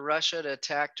sense for Russia to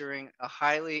attack during a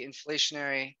highly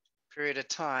inflationary period of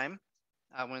time,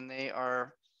 when they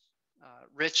are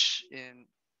rich in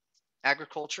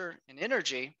agriculture and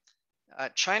energy,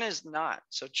 China is not.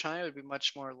 So China would be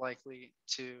much more likely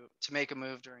to make a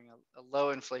move during a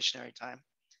low inflationary time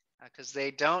because they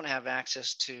don't have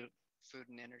access to food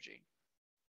and energy.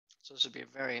 So this would be a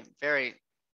very, very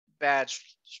bad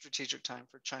strategic time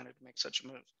for China to make such a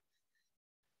move.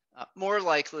 More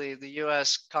likely, the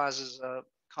U.S. causes a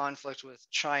conflict with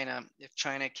China if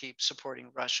China keeps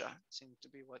supporting Russia. Seems to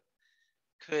be what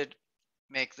could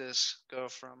make this go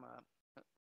from a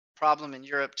problem in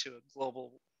Europe to a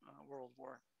global world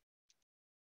war.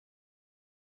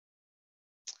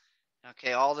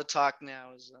 Okay, all the talk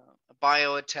now is a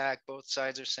bio attack. Both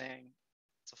sides are saying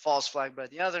it's a false flag by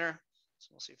the other. So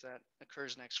we'll see if that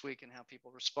occurs next week and how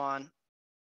people respond.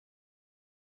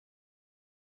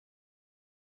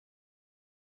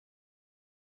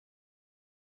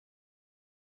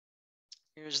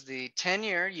 Here's the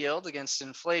 10-year yield against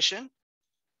inflation.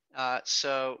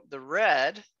 So the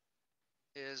red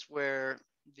is where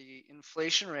the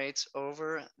inflation rates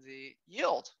over the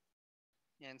yield.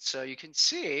 And so you can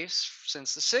see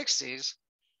since the 60s,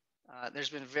 there's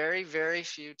been very, very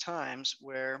few times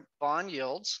where bond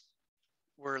yields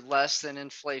were less than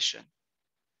inflation.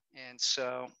 And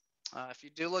so if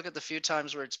you do look at the few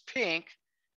times where it's pink,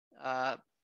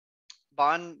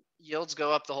 bond yields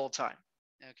go up the whole time.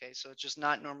 Okay, so it's just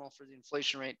not normal for the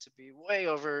inflation rate to be way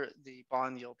over the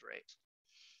bond yield rate.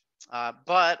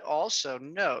 But also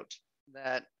note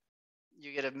that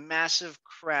you get a massive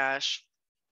crash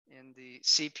in the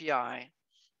CPI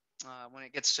when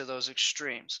it gets to those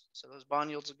extremes. So those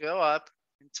bond yields will go up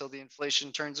until the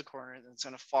inflation turns a corner and it's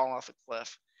going to fall off a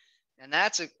cliff. And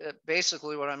that's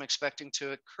basically what I'm expecting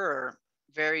to occur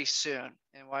very soon,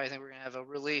 and why I think we're going to have a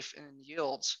relief in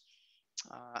yields,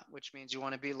 which means you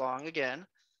want to be long again,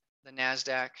 the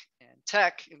NASDAQ and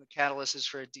tech, and the catalyst is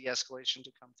for a de-escalation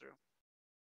to come through.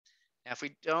 Now, if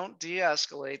we don't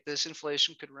de-escalate, this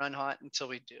inflation could run hot until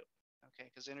we do, okay?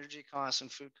 Because energy costs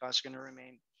and food costs are going to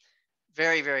remain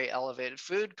very, very elevated.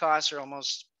 Food costs are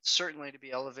almost certainly to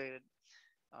be elevated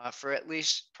for at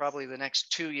least probably the next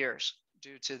 2 years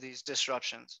due to these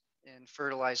disruptions in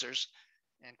fertilizers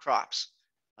and crops.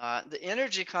 The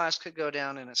energy cost could go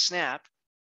down in a snap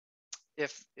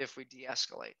if we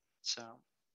de-escalate. So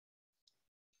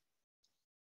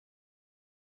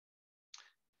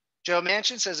Joe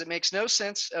Manchin says it makes no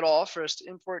sense at all for us to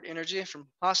import energy from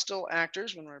hostile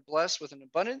actors when we're blessed with an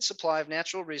abundant supply of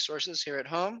natural resources here at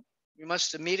home. We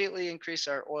must immediately increase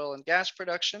our oil and gas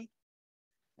production,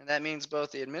 and that means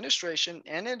both the administration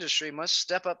and industry must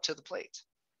step up to the plate.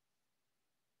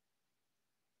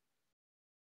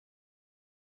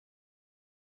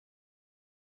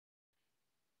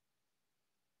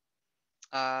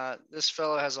 This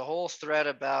fellow has a whole thread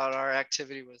about our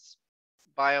activity with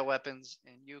bioweapons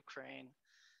in Ukraine.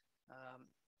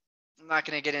 I'm not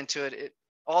going to get into it.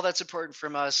 All that's important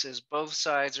from us is both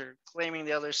sides are claiming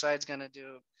the other side's going to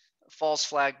do a false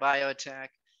flag bio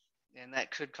attack, and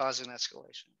that could cause an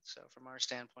escalation. So from our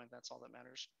standpoint, that's all that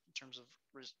matters in terms of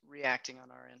reacting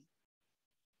on our end.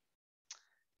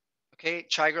 Okay,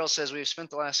 Chai Girl says we've spent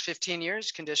the last 15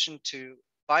 years conditioned to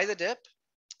buy the dip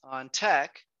on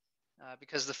tech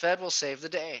because the Fed will save the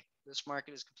day. This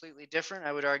market is completely different.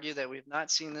 I would argue that we've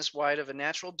not seen this wide of a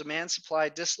natural demand supply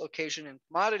dislocation in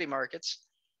commodity markets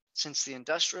since the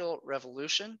Industrial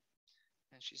Revolution.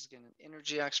 And she's again an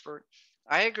energy expert.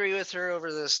 I agree with her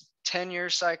over this 10-year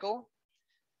cycle,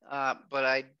 but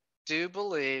I do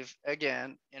believe,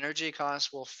 again, energy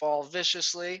costs will fall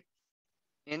viciously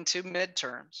into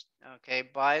midterms. Okay,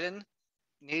 Biden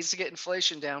needs to get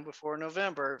inflation down before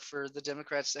November for the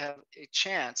Democrats to have a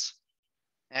chance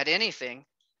at anything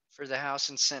for the House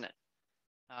and Senate.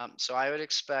 So I would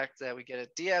expect that we get a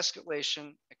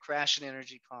de-escalation, a crash in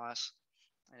energy costs,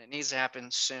 and it needs to happen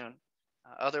soon.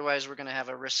 Otherwise, we're going to have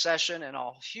a recession and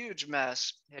a huge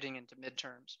mess heading into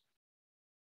midterms.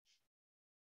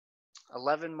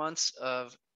 11 months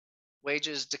of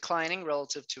wages declining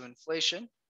relative to inflation.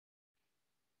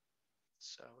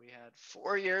 So we had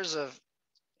 4 years of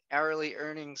hourly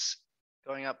earnings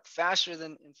going up faster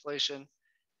than inflation,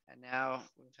 and now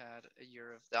we've had a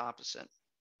year of the opposite.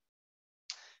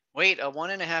 Wait, a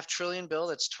 $1.5 trillion bill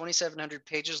that's 2,700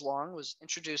 pages long was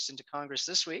introduced into Congress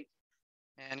this week,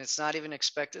 and it's not even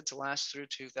expected to last through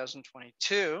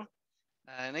 2022.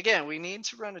 And again, we need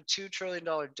to run a $2 trillion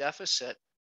deficit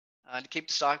to keep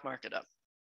the stock market up,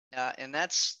 and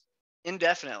that's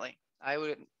indefinitely. I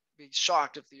would be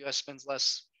shocked if the U.S. spends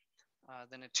less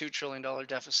than a $2 trillion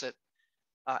deficit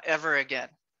ever again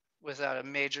without a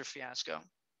major fiasco.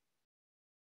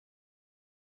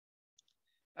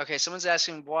 Okay, someone's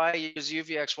asking why use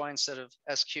UVXY instead of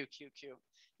SQQQ.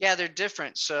 Yeah, they're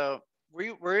different. So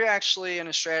we're actually in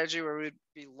a strategy where we'd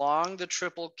be long the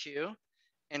triple Q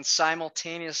and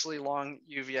simultaneously long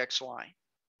UVXY.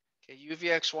 Okay,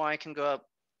 UVXY can go up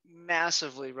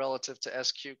massively relative to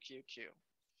SQQQ.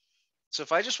 So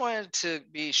if I just wanted to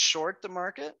be short the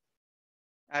market,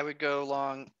 I would go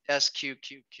long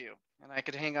SQQQ, and I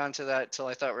could hang on to that till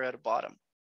I thought we're at a bottom.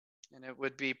 And it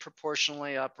would be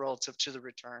proportionally up relative to the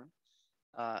return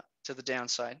to the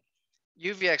downside.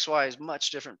 UVXY is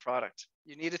much different product.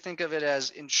 You need to think of it as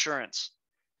insurance.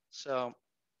 So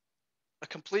a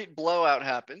complete blowout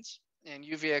happens and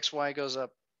UVXY goes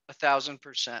up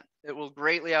 1,000%. It will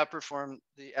greatly outperform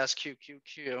the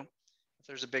SQQQ if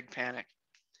there's a big panic.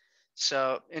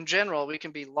 So in general, we can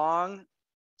be long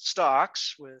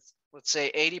stocks with, let's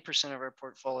say, 80% of our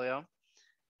portfolio,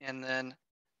 and then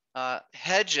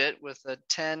hedge it with a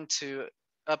 10 to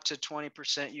up to 20%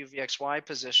 UVXY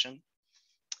position.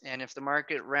 And if the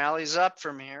market rallies up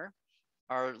from here,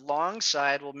 our long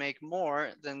side will make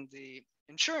more than the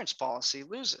insurance policy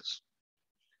loses.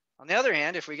 On the other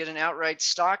hand, if we get an outright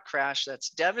stock crash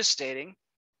that's devastating,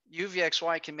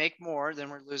 UVXY can make more than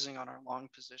we're losing on our long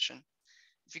position.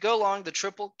 If you go long the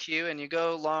triple Q and you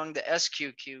go long the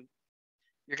SQQ,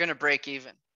 you're going to break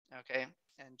even, okay,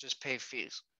 and just pay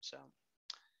fees.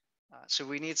 So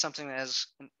we need something that has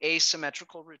an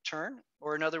asymmetrical return,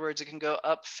 or in other words, it can go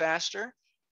up faster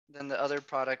than the other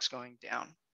products going down.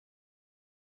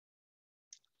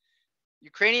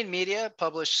 Ukrainian media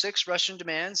published 6 Russian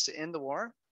demands to end the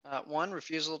war. 1,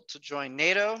 refusal to join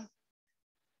NATO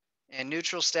and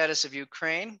neutral status of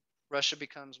Ukraine. Russia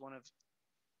becomes one of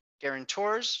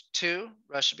guarantors. 2,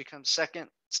 Russia becomes second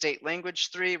state language.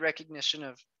 3, recognition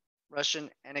of Russian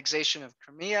annexation of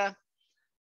Crimea.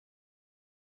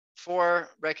 4,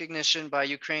 recognition by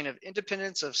Ukraine of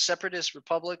independence of separatist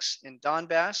republics in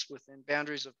Donbass within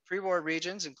boundaries of pre-war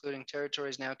regions, including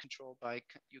territories now controlled by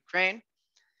Ukraine.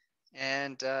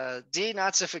 And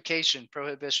denazification,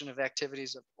 prohibition of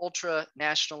activities of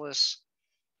ultra-nationalists.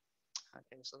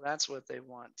 Okay, so that's what they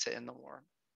want to end the war.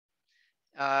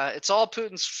 It's all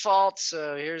Putin's fault.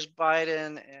 So here's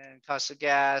Biden and cost of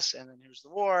gas, and then here's the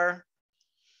war.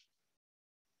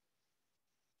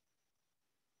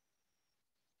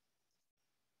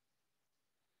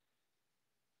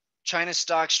 China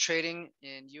stocks trading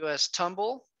in US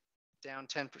tumble, down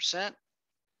 10%.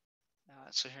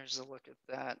 So here's a look at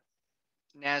that.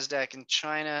 NASDAQ in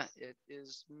China, it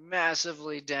is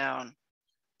massively down.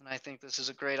 And I think this is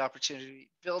a great opportunity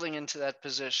building into that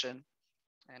position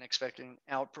and expecting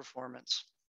outperformance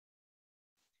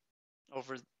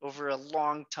over a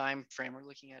long time frame. We're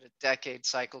looking at a decade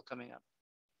cycle coming up.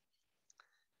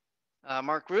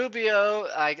 Mark Rubio,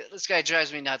 this guy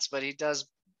drives me nuts, but he does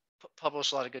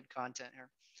publish a lot of good content here.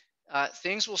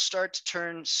 Things will start to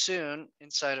turn soon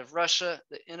inside of Russia.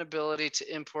 The inability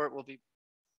to import will be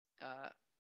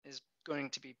is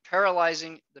going to be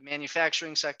paralyzing the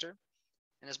manufacturing sector.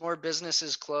 And as more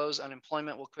businesses close,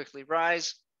 unemployment will quickly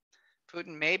rise.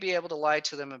 Putin may be able to lie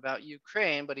to them about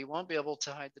Ukraine, but he won't be able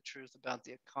to hide the truth about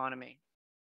the economy.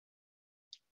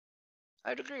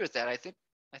 I'd agree with that. I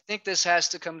think this has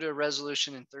to come to a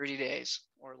resolution in 30 days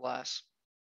or less.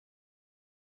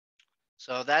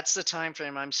 So that's the time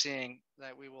frame I'm seeing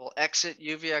that we will exit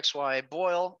UVXY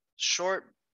boil, short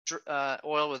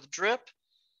oil with drip,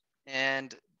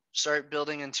 and start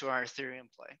building into our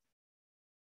Ethereum play.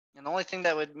 And the only thing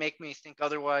that would make me think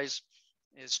otherwise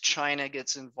is China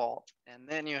gets involved. And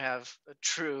then you have a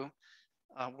true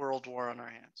world war on our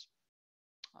hands.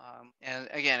 And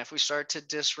again, if we start to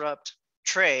disrupt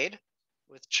trade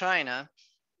with China,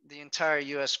 the entire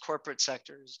US corporate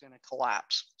sector is going to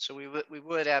collapse. So we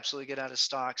would absolutely get out of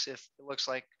stocks if it looks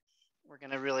like we're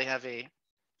going to really have a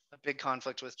big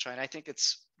conflict with China. I think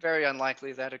it's very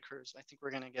unlikely that occurs. I think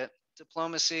we're going to get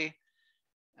diplomacy,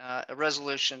 a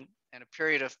resolution, and a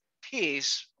period of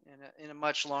peace in a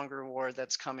much longer war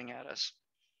that's coming at us.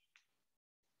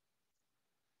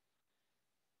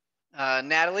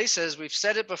 Natalie says, we've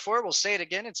said it before, we'll say it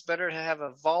again. It's better to have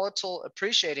a volatile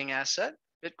appreciating asset,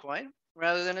 Bitcoin,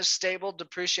 rather than a stable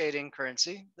depreciating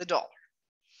currency, the dollar.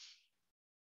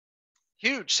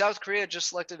 Huge. South Korea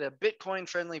just elected a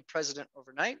Bitcoin-friendly president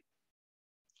overnight.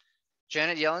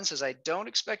 Janet Yellen says, I don't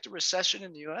expect a recession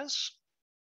in the US.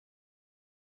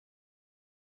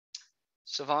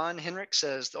 Savan Henrik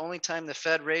says, the only time the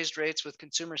Fed raised rates with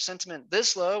consumer sentiment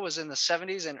this low was in the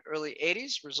 70s and early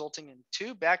 80s, resulting in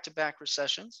 2 back-to-back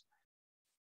recessions.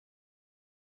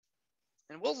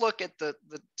 And we'll look at the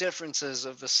differences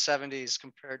of the 70s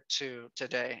compared to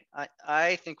today.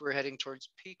 I think we're heading towards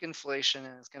peak inflation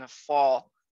and it's going to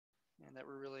fall, and that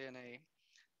we're really in a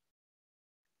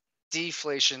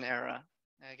deflation era,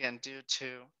 again, due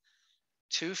to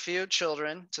too few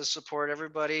children to support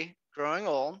everybody growing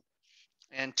old,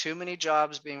 and too many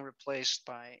jobs being replaced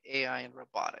by AI and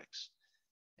robotics.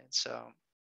 And so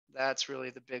that's really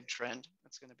the big trend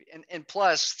that's going to be. And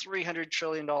plus $300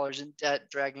 trillion in debt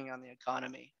dragging on the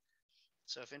economy.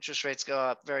 So if interest rates go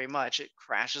up very much, it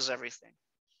crashes everything.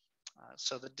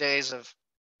 So the days of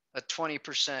a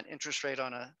 20% interest rate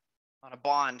on a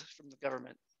bond from the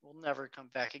government will never come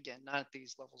back again, not at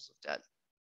these levels of debt.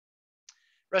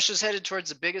 Russia's headed towards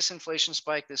the biggest inflation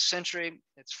spike this century.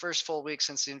 Its first full week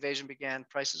since the invasion began,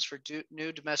 prices for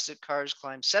new domestic cars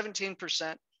climbed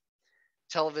 17%,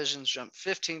 televisions jumped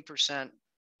 15%,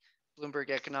 Bloomberg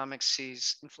Economics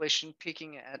sees inflation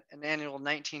peaking at an annual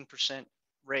 19%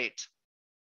 rate.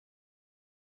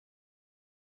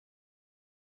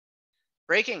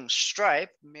 Breaking: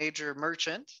 Stripe, major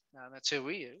merchant, that's who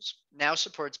we use, now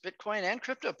supports Bitcoin and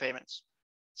crypto payments.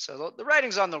 So the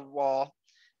writing's on the wall.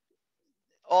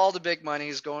 All the big money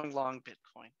is going long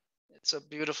Bitcoin. It's a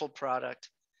beautiful product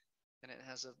and it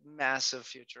has a massive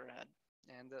future ahead.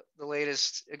 And the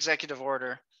latest executive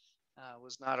order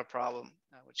was not a problem,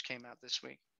 which came out this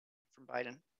week from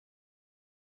Biden.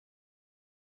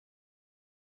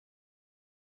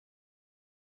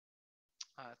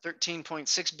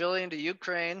 $13.6 billion to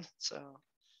Ukraine. So,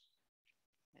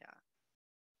 yeah,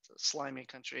 it's a slimy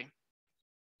country.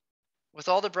 With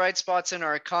all the bright spots in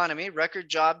our economy, record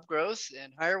job growth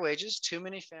and higher wages, too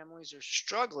many families are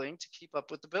struggling to keep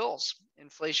up with the bills.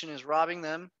 Inflation is robbing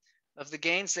them of the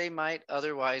gains they might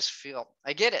otherwise feel.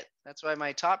 I get it. That's why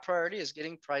my top priority is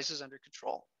getting prices under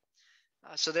control.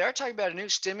 So they are talking about a new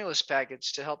stimulus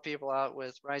package to help people out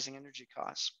with rising energy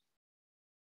costs.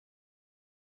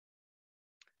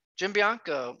 Jim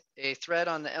Bianco, a thread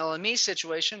on the LME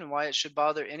situation and why it should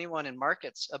bother anyone in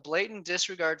markets, a blatant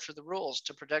disregard for the rules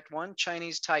to protect one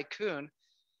Chinese tycoon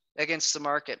against the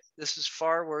market. This is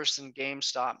far worse than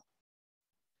GameStop.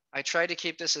 I tried to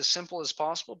keep this as simple as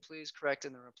possible. Please correct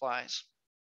in the replies.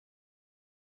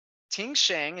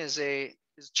 Tingsheng is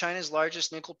China's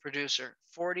largest nickel producer,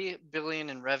 40 billion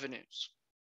in revenues.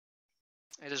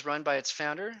 It is run by its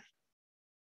founder,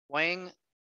 Wang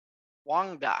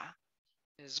Wangda.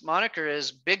 His moniker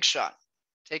is Big Shot.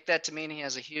 Take that to mean he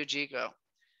has a huge ego.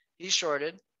 He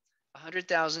shorted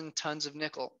 100,000 tons of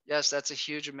nickel. Yes, that's a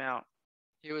huge amount.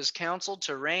 He was counseled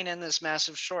to rein in this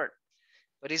massive short,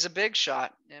 but he's a big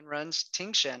shot and runs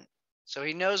Tingsheng, so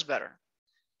he knows better.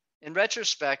 In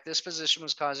retrospect, this position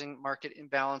was causing market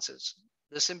imbalances.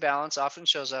 This imbalance often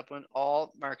shows up when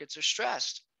all markets are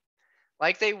stressed,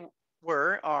 like they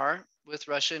are with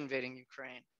Russia invading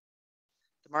Ukraine.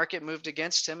 The market moved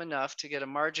against him enough to get a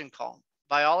margin call.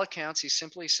 By all accounts, he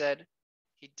simply said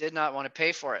he did not want to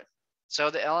pay for it. So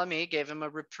the LME gave him a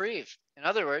reprieve. In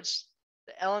other words,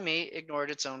 the LME ignored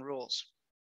its own rules.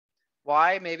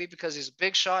 Why? Maybe because he's a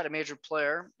big shot, a major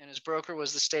player, and his broker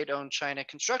was the state-owned China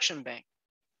Construction Bank.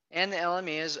 And the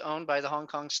LME is owned by the Hong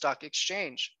Kong Stock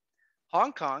Exchange.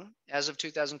 Hong Kong, as of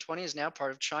 2020, is now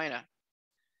part of China.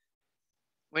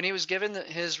 When he was given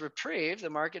his reprieve, the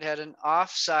market had an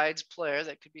offsides player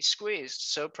that could be squeezed,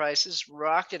 so prices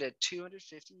rocketed 250%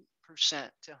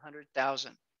 to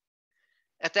 100,000.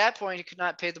 At that point, he could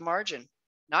not pay the margin.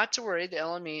 Not to worry, the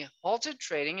LME halted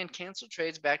trading and canceled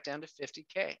trades back down to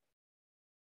 50K.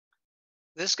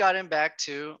 This got him back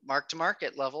to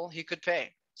mark-to-market level he could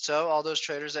pay. So all those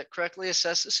traders that correctly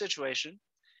assessed the situation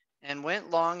and went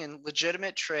long in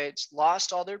legitimate trades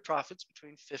lost all their profits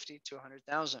between 50 to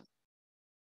 100,000.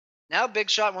 Now Big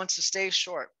Shot wants to stay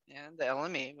short, and the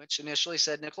LME, which initially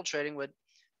said nickel trading would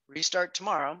restart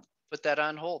tomorrow, put that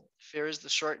on hold. Fear is the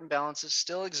short imbalances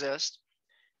still exist,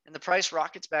 and the price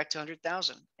rockets back to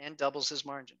 100,000 and doubles his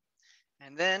margin.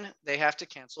 And then they have to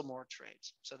cancel more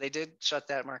trades. So they did shut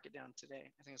that market down today.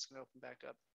 I think it's going to open back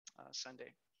up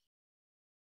Sunday.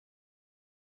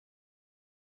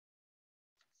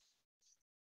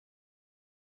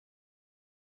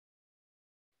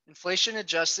 Inflation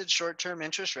adjusted short-term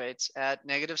interest rates at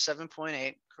negative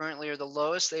 7.8 currently are the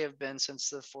lowest they have been since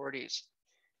the 40s,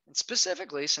 and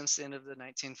specifically since the end of the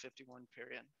 1951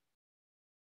 period.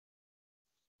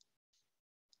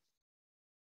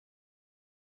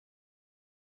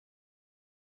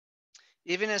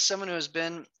 Even as someone who has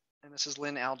been, and this is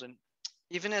Lynn Alden,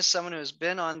 even as someone who has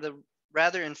been on the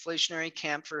rather inflationary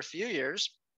camp for a few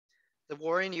years, the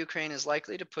war in Ukraine is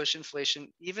likely to push inflation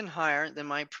even higher than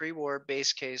my pre-war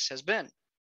base case has been.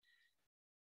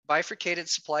 Bifurcated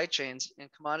supply chains and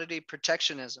commodity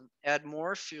protectionism add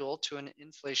more fuel to an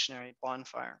inflationary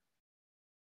bonfire.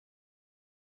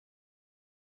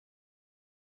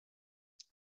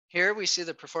 Here we see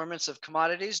the performance of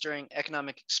commodities during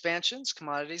economic expansions.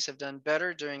 Commodities have done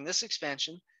better during this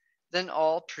expansion than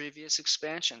all previous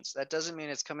expansions. That doesn't mean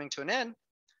it's coming to an end,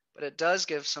 but it does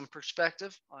give some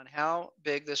perspective on how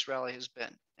big this rally has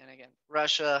been. And again,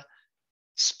 Russia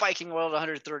spiking oil to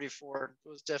 134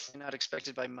 was definitely not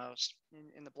expected by most.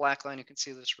 In the black line, you can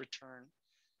see this return.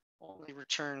 Only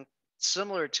return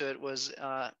similar to it was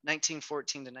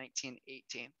 1914 to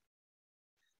 1918.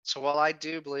 So while I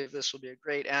do believe this will be a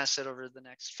great asset over the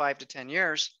next 5 to 10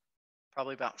 years,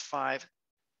 probably about 5,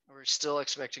 we're still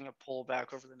expecting a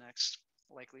pullback over the next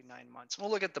likely 9 months. We'll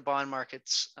look at the bond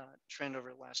market's trend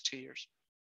over the last 2 years.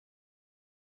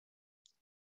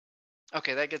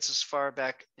 Okay, that gets us far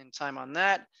back in time on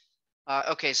that.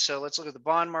 Okay, so let's look at the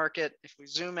bond market. If we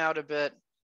zoom out a bit,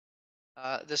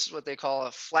 this is what they call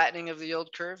a flattening of the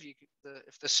yield curve.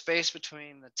 If the space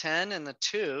between the 10 and the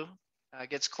 2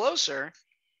 gets closer,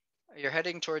 you're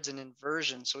heading towards an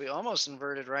inversion. So we almost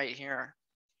inverted right here.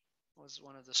 Was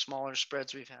one of the smaller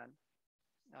spreads we've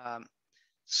had.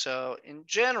 So in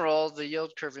general, the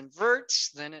yield curve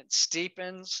inverts, then it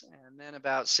steepens, and then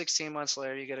about 16 months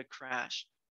later, you get a crash.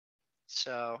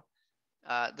 So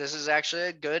this is actually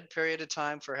a good period of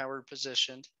time for how we're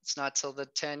positioned. It's not till the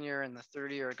 10-year and the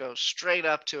 30-year go straight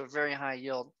up to a very high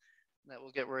yield that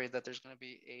we'll get worried that there's going to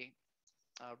be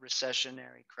a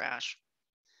recessionary crash.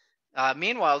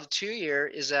 Meanwhile, the 2-year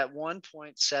is at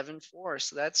 1.74.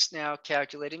 So that's now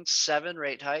calculating 7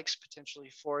 rate hikes,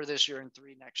 potentially 4 this year and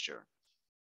 3 next year.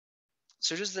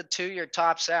 So just the 2-year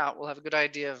tops out, we'll have a good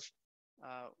idea of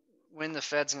when the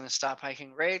Fed's going to stop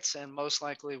hiking rates, and most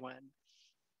likely when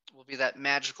will be that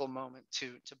magical moment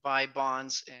to buy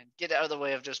bonds and get out of the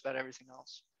way of just about everything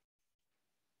else.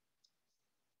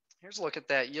 Here's a look at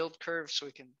that yield curve so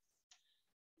we can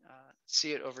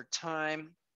see it over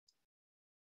time.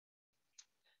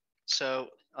 So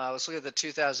let's look at the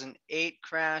 2008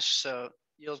 crash. So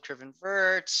yield curve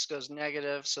inverts, goes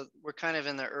negative. So we're kind of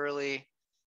in the early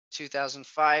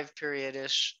 2005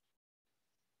 period-ish.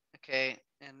 Okay,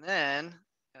 and then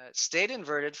it stayed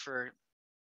inverted for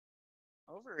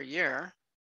over a year,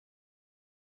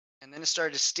 and then it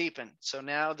started to steepen. So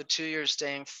now the 2-year is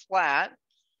staying flat,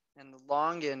 and the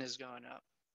long end is going up.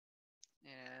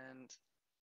 And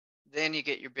then you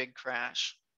get your big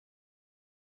crash.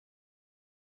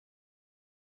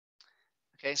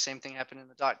 Okay, same thing happened in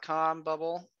the dot-com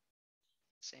bubble.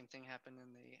 Same thing happened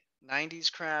in the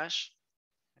 90s crash.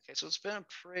 Okay, so it's been a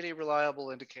pretty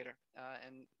reliable indicator.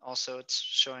 And also it's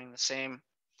showing the same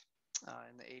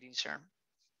in the 80s here.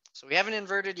 So we haven't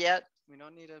inverted yet. We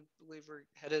don't need to believe we're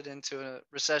headed into a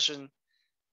recession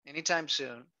anytime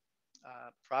soon.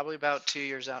 Probably about 2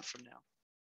 years out from now.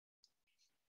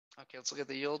 Okay, let's look at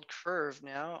the yield curve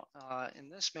now in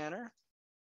this manner.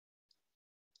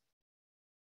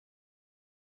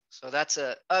 So that's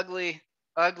a ugly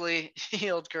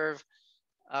yield curve.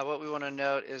 What we want to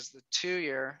note is the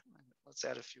 2-year. Let's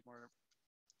add a few more.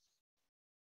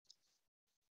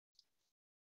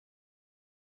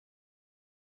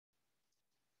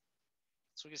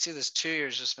 So we can see this 2-year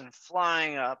has just been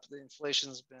flying up. The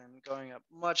inflation's been going up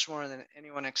much more than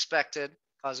anyone expected,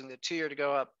 causing the 2-year to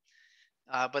go up.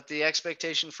 But the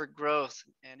expectation for growth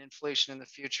and inflation in the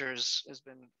future has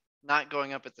been not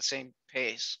going up at the same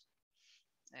pace.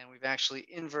 And we've actually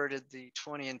inverted the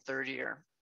 20 and 30-year.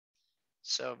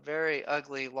 So very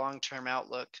ugly long-term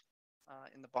outlook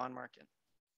in the bond market.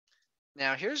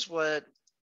 Now here's what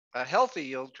a healthy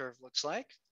yield curve looks like.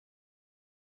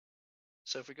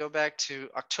 So if we go back to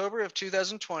October of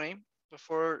 2020,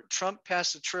 before Trump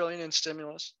passed $1 trillion in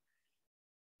stimulus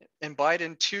and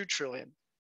Biden $2 trillion,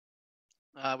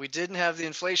 we didn't have the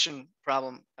inflation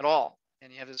problem at all.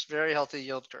 And you have this very healthy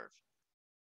yield curve.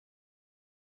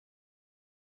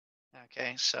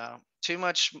 Okay, so too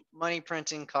much money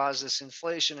printing caused this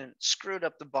inflation and screwed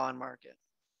up the bond market.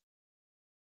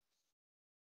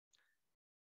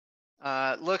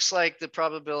 Looks like the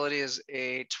probability is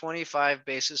a 25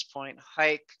 basis point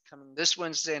hike coming this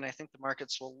Wednesday, and I think the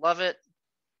markets will love it.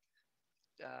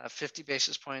 50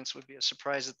 basis points would be a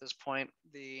surprise at this point.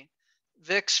 The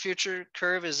VIX future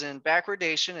curve is in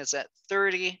backwardation. It's at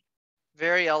 30,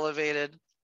 very elevated.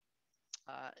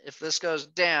 If this goes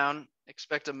down,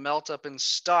 expect a melt up in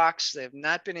stocks. They have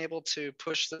not been able to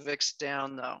push the VIX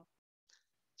down though.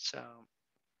 So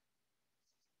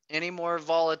any more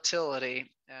volatility,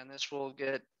 and this will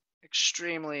get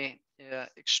extreme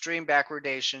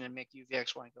backwardation and make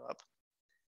UVXY go up.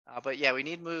 But yeah, we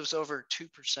need moves over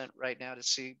 2% right now to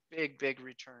see big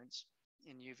returns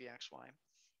in UVXY.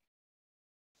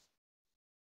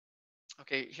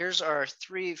 Okay, here's our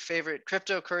 3 favorite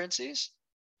cryptocurrencies.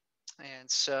 And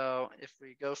so if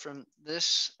we go from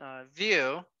this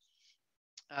view,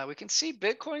 we can see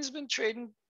Bitcoin's been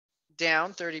trading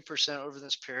down 30% over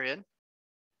this period.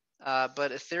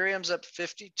 But Ethereum's up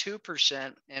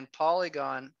 52% and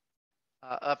Polygon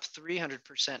up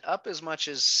 300%, up as much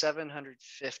as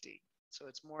 750. So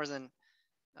it's more than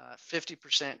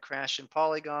 50% crash in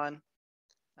Polygon.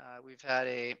 We've had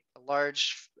a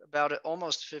large,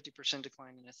 almost 50%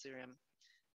 decline in Ethereum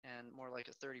and more like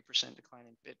a 30% decline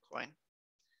in Bitcoin.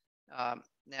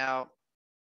 Now,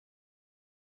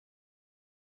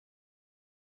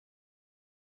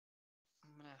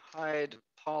 I'm going to hide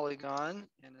Polygon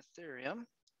and Ethereum.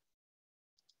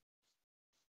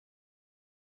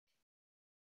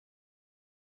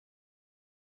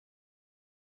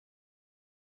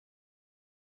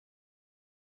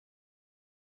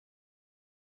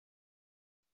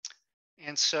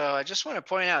 And so I just want to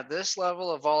point out this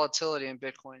level of volatility in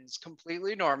Bitcoin is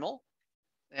completely normal.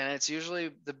 And it's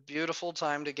usually the beautiful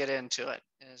time to get into it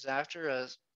is after a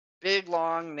big,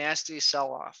 long, nasty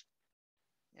sell off.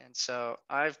 And so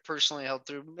I've personally held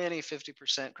through many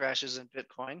 50% crashes in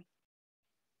Bitcoin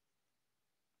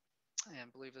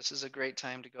and believe this is a great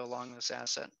time to go long this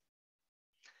asset.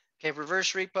 Okay,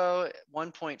 reverse repo,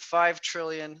 1.5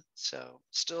 trillion. So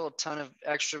still a ton of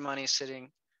extra money sitting,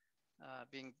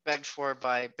 being begged for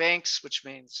by banks, which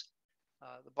means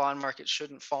the bond market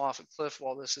shouldn't fall off a cliff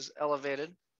while this is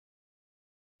elevated.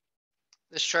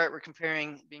 This chart, we're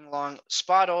comparing being long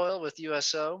spot oil with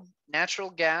USO, natural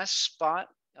gas spot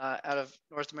out of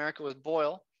North America with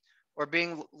Boyle, or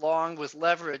being long with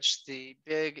leverage, the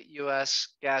big US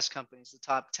gas companies, the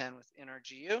top 10 with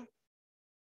NRGU.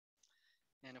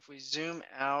 And if we zoom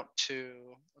out to,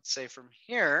 let's say from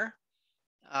here,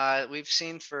 we've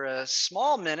seen for a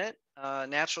small minute,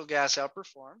 natural gas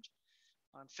outperformed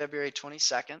on February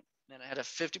 22nd, and it had a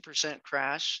 50%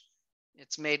 crash.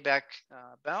 It's made back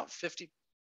about 40%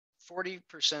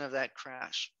 of that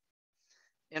crash.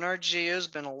 NRGU has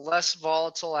been a less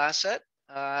volatile asset,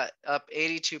 up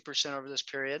 82% over this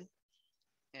period.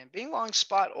 And being long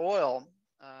spot oil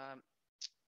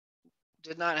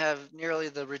did not have nearly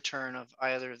the return of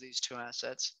either of these two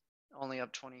assets, only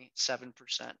up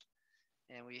 27%.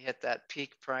 And we hit that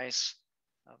peak price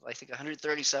of, I think,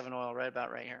 137 oil right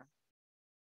about right here.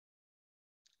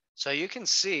 So you can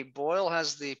see Boyle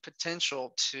has the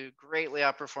potential to greatly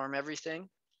outperform everything.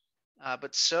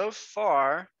 But so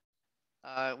far,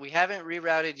 we haven't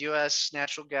rerouted US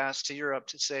natural gas to Europe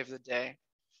to save the day.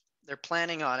 They're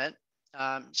planning on it.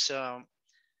 So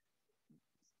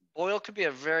Boyle could be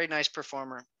a very nice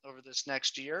performer over this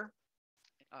next year,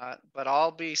 but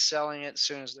I'll be selling it as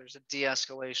soon as there's a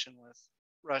de-escalation with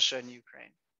Russia and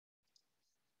Ukraine.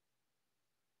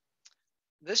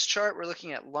 This chart, we're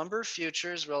looking at lumber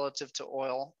futures relative to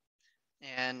oil.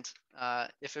 And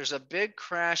if there's a big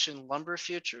crash in lumber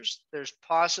futures, there's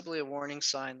possibly a warning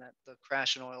sign that the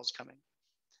crash in oil is coming.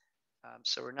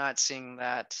 So we're not seeing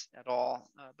that at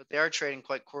all, but they are trading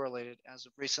quite correlated as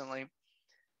of recently.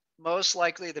 Most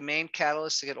likely the main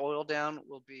catalyst to get oil down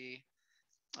will be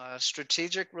a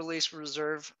strategic release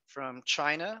reserve from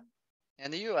China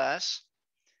and the US.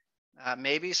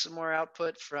 Maybe some more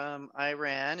output from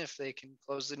Iran if they can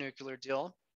close the nuclear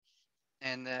deal.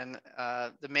 And then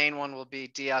the main one will be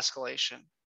de-escalation.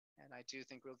 And I do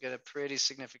think we'll get a pretty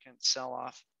significant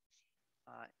sell-off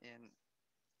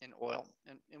in oil.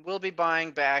 And we'll be buying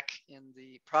back in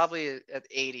the probably at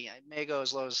 80. I may go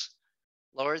as low as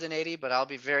lower than 80, but I'll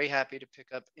be very happy to pick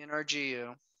up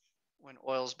NRGU when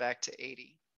oil's back to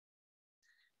 80.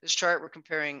 This chart, we're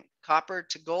comparing copper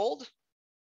to gold.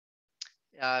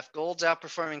 If gold's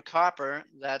outperforming copper,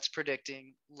 that's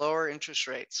predicting lower interest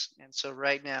rates. And so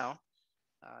right now,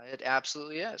 it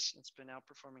absolutely is. It's been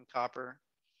outperforming copper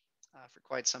for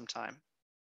quite some time.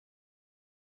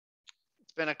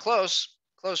 It's been a close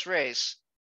race.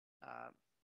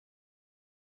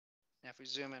 If we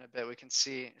zoom in a bit, we can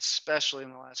see, especially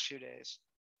in the last few days.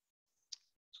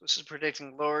 So this is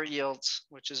predicting lower yields,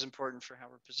 which is important for how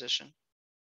we're positioned.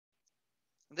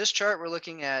 In this chart, we're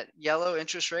looking at yellow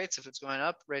interest rates. If it's going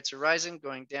up, rates are rising.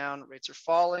 Going down, rates are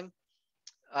falling.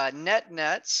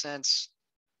 Net, since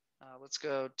let's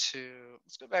go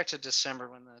back to December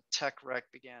when the tech wreck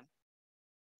began.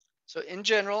 So in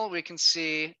general, we can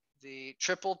see the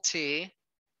triple T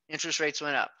interest rates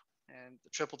went up, and the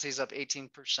triple T is up 18%.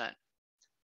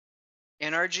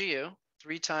 NRGU,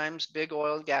 3 times big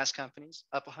oil and gas companies,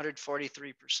 up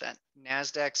 143%.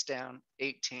 NASDAQ's down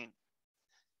 18%.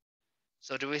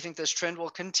 So do we think this trend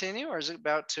will continue, or is it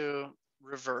about to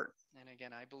revert? And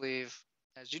again, I believe,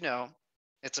 as you know,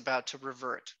 it's about to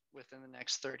revert within the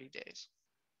next 30 days.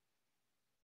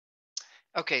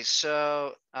 Okay,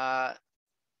 so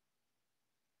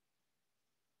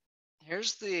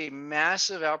here's the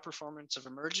massive outperformance of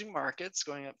emerging markets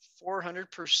going up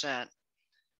 400%,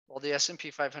 while the S&P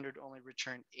 500 only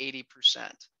returned 80%.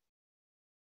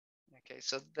 Okay,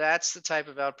 so that's the type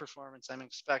of outperformance I'm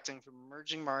expecting from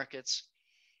emerging markets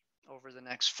over the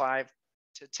next 5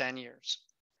 to 10 years.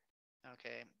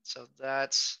 Okay, so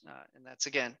that's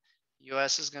again,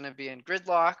 US is going to be in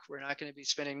gridlock. We're not going to be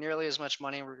spending nearly as much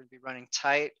money. We're going to be running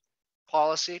tight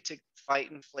policy to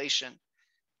fight inflation.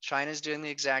 China's doing the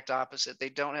exact opposite. They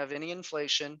don't have any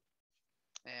inflation,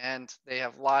 and they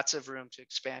have lots of room to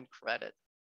expand credit.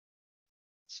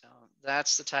 So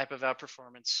that's the type of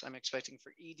outperformance I'm expecting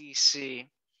for EDC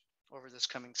over this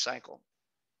coming cycle.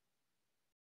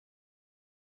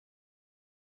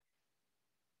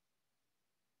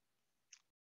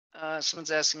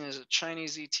 Someone's asking, is a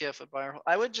Chinese ETF a buy or hold?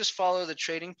 I would just follow the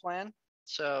trading plan.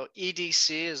 So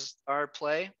EDC is our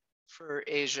play for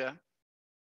Asia,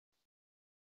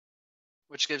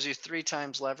 which gives you 3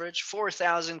 times leverage.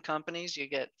 4,000 companies. You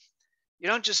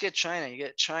don't just get China, you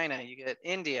get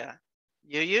India.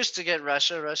 You used to get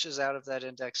Russia. Russia's out of that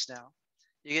index now.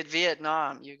 You get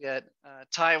Vietnam, you get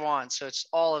Taiwan. So it's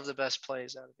all of the best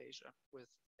plays out of Asia with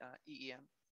EEM.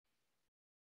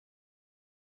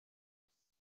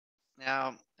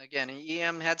 Now, again,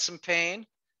 EM had some pain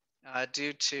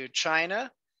due to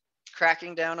China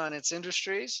cracking down on its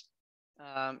industries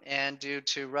and due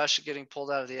to Russia getting pulled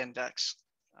out of the index.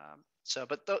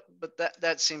 But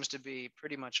that seems to be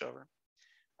pretty much over.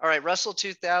 All right, Russell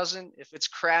 2000, if it's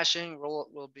crashing,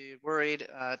 we'll be worried,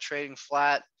 trading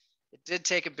flat. It did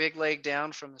take a big leg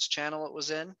down from this channel it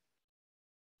was in,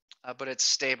 but it's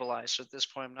stabilized. So at this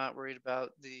point, I'm not worried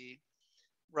about the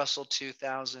Russell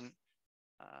 2000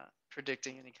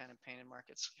 predicting any kind of pain in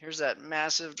markets. Here's that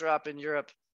massive drop in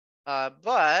Europe.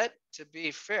 But to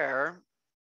be fair,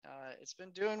 it's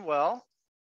been doing well.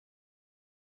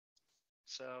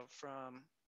 So from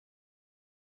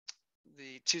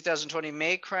the 2020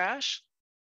 May crash,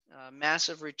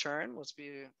 massive return. Let's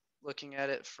be looking at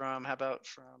it from, how about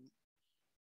from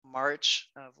March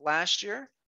of last year?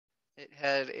 It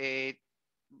had a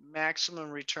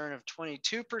maximum return of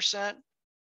 22%,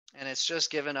 and it's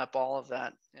just given up all of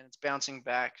that, and it's bouncing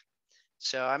back.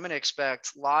 So I'm going to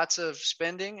expect lots of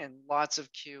spending and lots of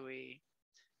QE.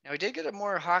 Now we did get a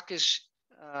more hawkish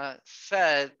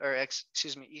Fed, or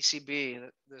excuse me, ECB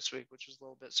this week, which was a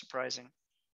little bit surprising.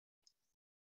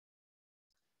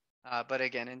 But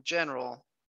again, in general,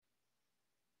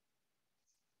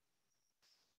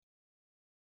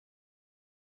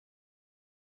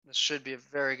 this should be a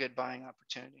very good buying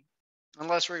opportunity,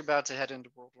 unless we're about to head into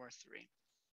World War III.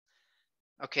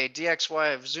 Okay,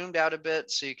 DXY, I've zoomed out a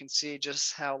bit so you can see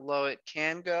just how low it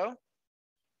can go.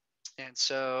 And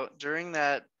so during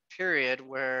that period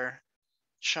where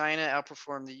China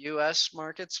outperformed the US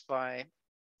markets by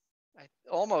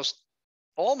almost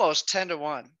 10 to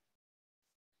 1.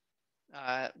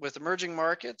 With emerging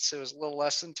markets, it was a little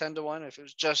less than 10 to 1. If it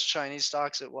was just Chinese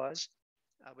stocks, it was.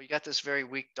 We got this very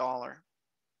weak dollar.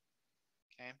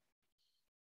 Okay.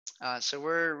 So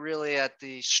we're really at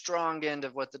the strong end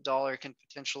of what the dollar can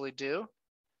potentially do.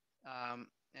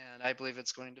 And I believe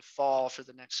it's going to fall for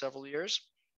the next several years.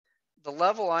 The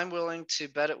level I'm willing to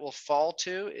bet it will fall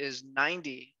to is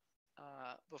 90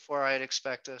 before I'd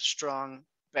expect a strong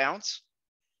bounce.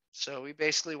 So we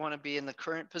basically want to be in the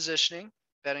current positioning,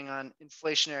 betting on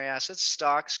inflationary assets,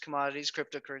 stocks, commodities,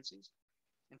 cryptocurrencies,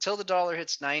 until the dollar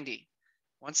hits 90.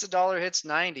 Once the dollar hits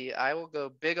 90, I will go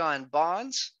big on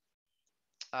bonds,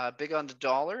 big on the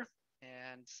dollar,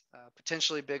 and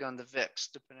potentially big on the VIX,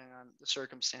 depending on the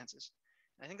circumstances.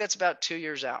 I think that's about 2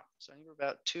 years out. So I think we're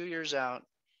about 2 years out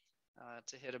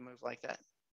to hit a move like that.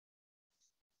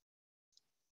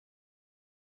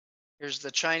 Here's the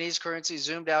Chinese currency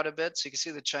zoomed out a bit. So you can see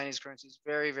the Chinese currency is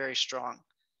very, very strong.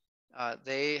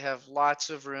 They have lots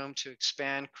of room to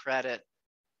expand credit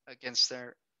against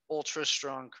their ultra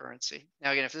strong currency.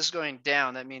 Now, again, if this is going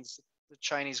down, that means the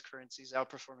Chinese currency is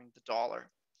outperforming the dollar.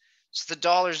 So the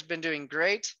dollar's been doing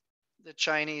great. The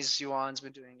Chinese yuan's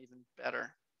been doing even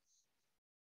better.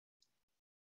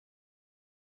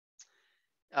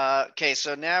 Okay,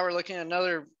 so now we're looking at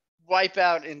another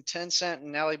wipeout in Tencent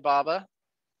and Alibaba.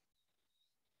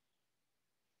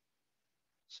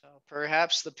 So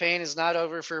perhaps the pain is not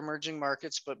over for emerging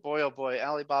markets, but boy, oh boy,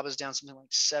 Alibaba's down something like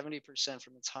 70%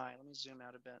 from its high. Let me zoom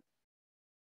out a bit.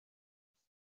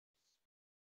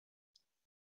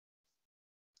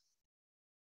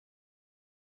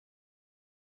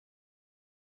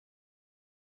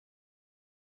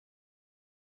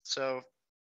 So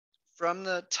from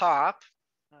the top,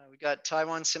 we got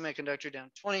Taiwan Semiconductor down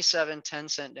 27,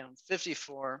 Tencent down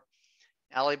 54,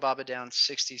 Alibaba down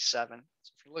 67.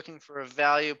 So if you're looking for a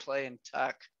value play in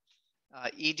tech,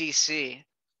 EDC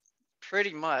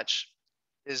pretty much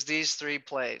is these 3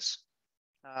 plays.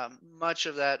 Much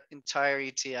of that entire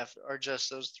ETF are just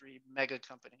those 3 mega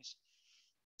companies.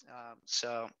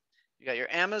 So you got your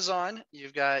Amazon,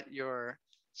 you've got your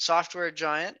software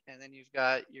giant, and then you've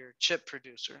got your chip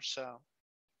producer. So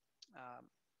I'm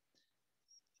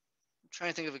trying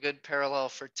to think of a good parallel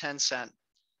for Tencent.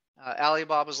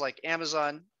 Alibaba's like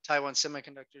Amazon, Taiwan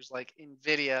Semiconductors like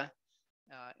NVIDIA,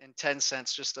 and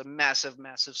Tencent's just a massive,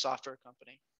 massive software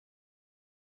company.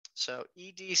 So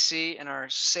EDC in our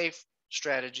safe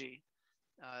strategy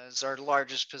is our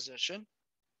largest position.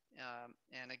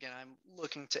 And again, I'm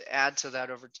looking to add to that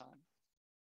over time.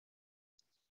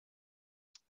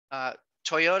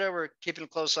 Toyota, we're keeping a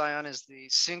close eye on, is the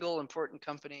single important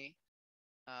company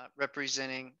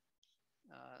representing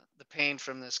the pain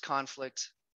from this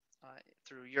conflict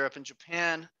through Europe and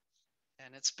Japan.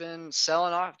 And it's been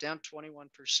selling off, down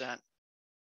 21%.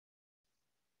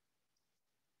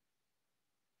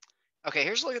 Okay,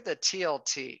 here's a look at the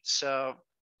TLT. So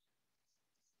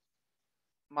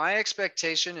my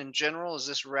expectation in general is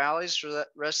this rallies for the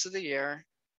rest of the year.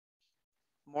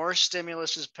 More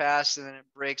stimulus is passed, and then it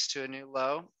breaks to a new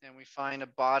low, and we find a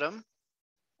bottom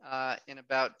in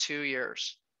about 2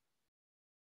 years.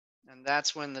 And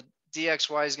that's when the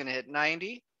DXY is going to hit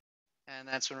 90, and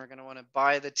that's when we're going to want to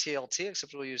buy the TLT,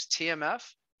 except we'll use TMF.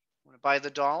 Want to buy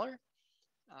the dollar,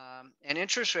 and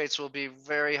interest rates will be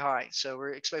very high. So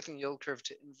we're expecting the yield curve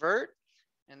to invert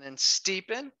and then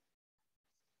steepen,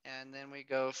 and then we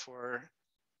go for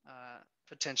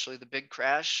potentially the big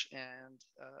crash and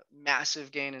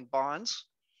massive gain in bonds,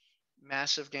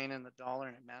 massive gain in the dollar,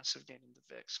 and a massive gain in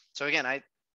the VIX. So again,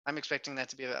 I'm expecting that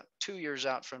to be about 2 years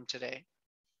out from today,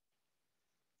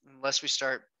 unless we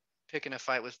start picking a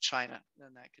fight with China.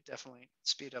 Then that could definitely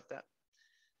speed up that.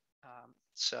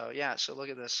 So yeah, so look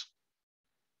at this.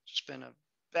 It's been a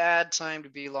bad time to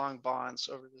be long bonds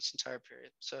over this entire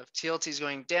period. So if TLT is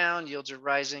going down, yields are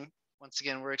rising. Once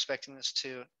again, we're expecting this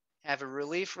to have a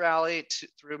relief rally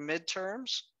through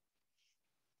midterms,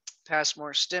 pass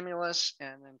more stimulus,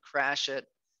 and then crash it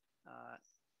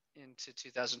into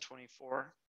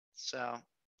 2024. So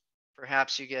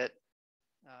perhaps you get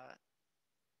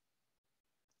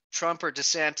Trump or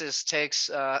DeSantis takes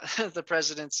the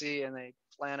presidency and they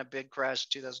plan a big crash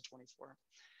in 2024.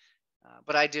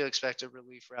 But I do expect a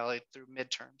relief rally through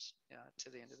midterms to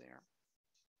the end of the year.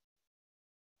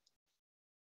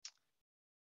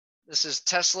 This is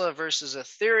Tesla versus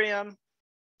Ethereum.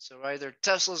 So either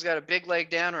Tesla's got a big leg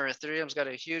down or Ethereum's got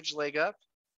a huge leg up,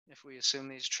 if we assume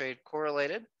these trade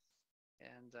correlated.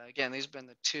 And again, these have been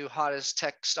the two hottest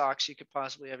tech stocks you could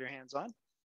possibly have your hands on.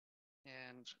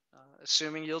 And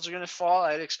assuming yields are going to fall,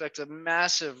 I'd expect a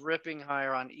massive ripping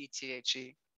higher on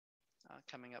ETHE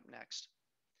coming up next.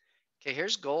 Okay,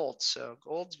 here's gold. So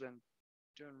gold's been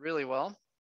doing really well,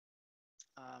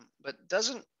 but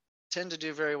doesn't tend to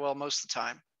do very well most of the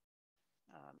time.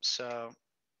 So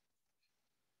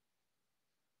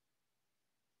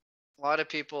a lot of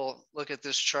people look at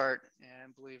this chart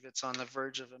and believe it's on the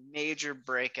verge of a major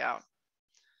breakout.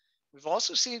 We've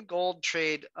also seen gold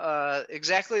trade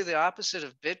exactly the opposite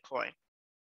of Bitcoin.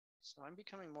 So I'm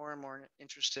becoming more and more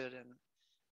interested in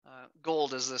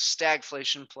gold as the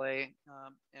stagflation play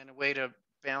and a way to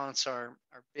balance our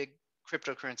big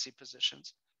cryptocurrency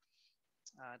positions.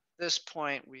 At this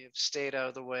point, we have stayed out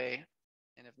of the way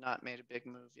and have not made a big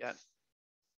move yet.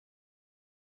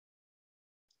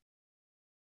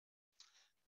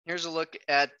 Here's a look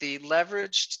at the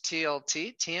leveraged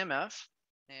TLT, TMF,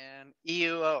 and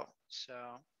EUO. So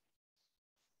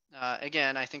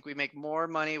again, I think we make more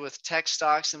money with tech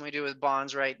stocks than we do with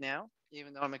bonds right now,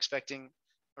 even though I'm expecting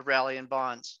a rally in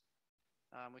bonds.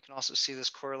 We can also see this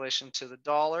correlation to the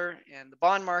dollar and the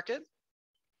bond market.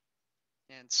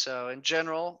 And so in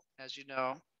general, as you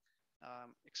know,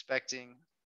 expecting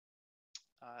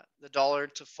the dollar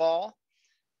to fall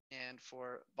and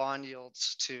for bond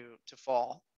yields to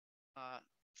fall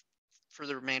for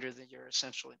the remainder of the year,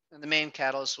 essentially. And the main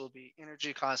catalyst will be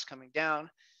energy costs coming down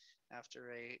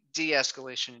after a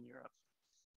de-escalation in Europe.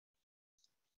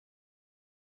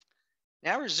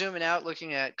 Now we're zooming out,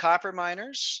 looking at copper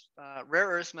miners, rare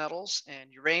earth metals,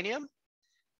 and uranium.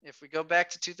 If we go back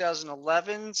to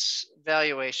 2011's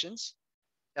valuations,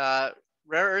 rare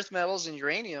earth metals and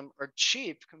uranium are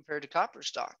cheap compared to copper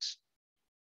stocks,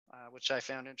 which I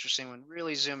found interesting when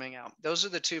really zooming out. Those are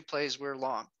the two plays we're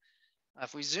long.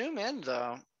 If we zoom in,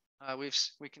 though,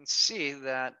 we can see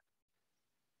that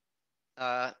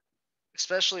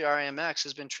especially RMX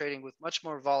has been trading with much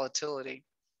more volatility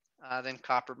than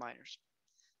copper miners.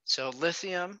 So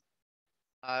lithium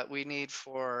we need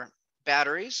for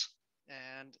batteries,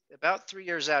 and about 3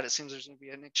 years out, it seems there's going to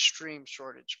be an extreme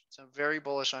shortage. So I'm very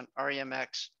bullish on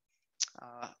REMX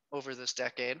over this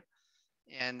decade.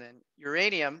 And then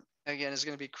uranium, again, is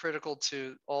going to be critical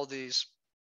to all these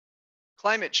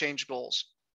climate change goals.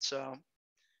 So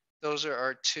those are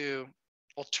our two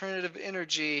alternative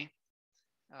energy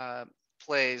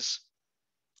plays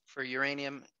for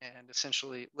uranium and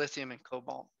essentially lithium and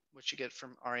cobalt, which you get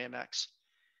from REMX.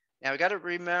 Now we got to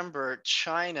remember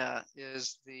China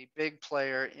is the big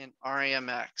player in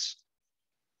REMX.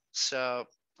 So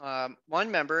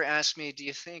one member asked me, do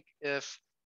you think if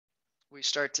we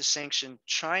start to sanction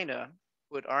China,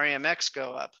 would REMX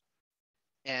go up?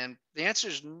 And the answer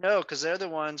is no, because they're the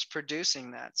ones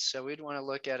producing that. So we'd want to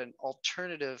look at an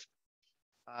alternative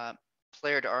uh,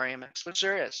 player to REMX, which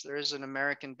there is. There is an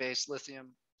American-based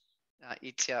lithium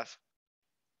ETF.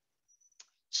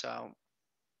 So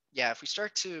yeah, if we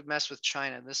start to mess with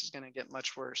China, this is going to get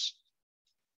much worse.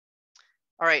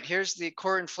 All right, here's the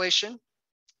core inflation.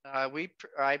 I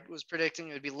was predicting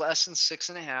it would be less than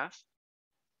 6.5,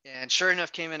 and sure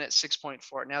enough, came in at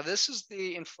 6.4. Now this is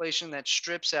the inflation that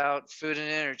strips out food and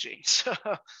energy.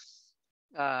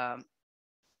 Um,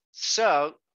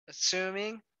 so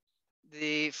assuming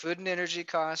the food and energy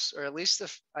costs, or at least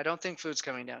I don't think food's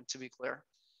coming down, to be clear,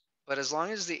 but as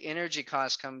long as the energy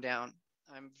costs come down,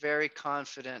 I'm very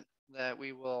confident that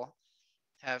we will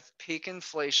have peak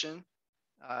inflation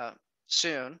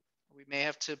soon. We may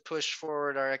have to push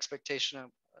forward our expectation of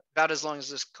about as long as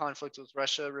this conflict with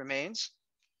Russia remains.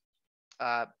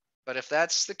 But if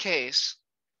that's the case,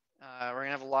 we're going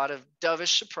to have a lot of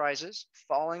dovish surprises,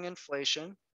 falling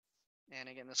inflation. And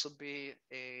again, this will be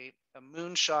a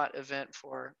moonshot event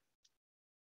for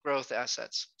growth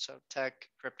assets, so tech,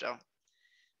 crypto.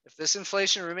 If this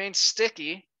inflation remains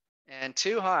sticky and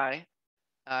too high,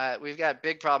 we've got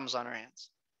big problems on our hands.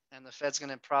 And the Fed's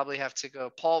going to probably have to go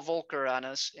Paul Volcker on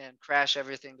us and crash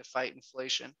everything to fight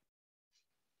inflation.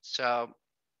 So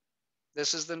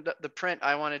this is the print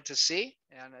I wanted to see,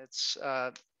 and it's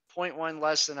 0.1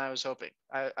 less than I was hoping.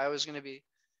 I was going to be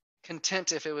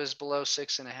content if it was below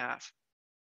 6.5.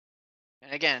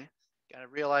 And again, got to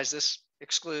realize this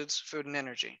excludes food and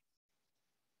energy.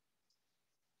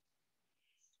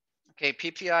 Okay,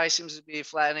 PPI seems to be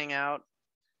flattening out.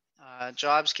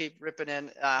 Jobs keep ripping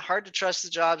in. Hard to trust the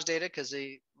jobs data because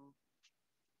they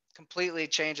completely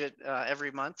change it every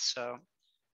month. So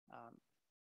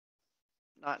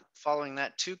not following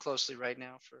that too closely right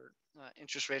now for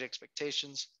interest rate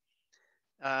expectations.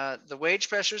 The wage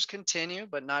pressures continue,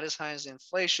 but not as high as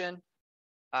inflation.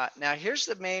 Now, here's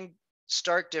the main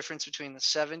stark difference between the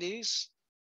 70s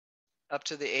up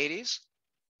to the 80s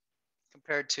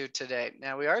compared to today.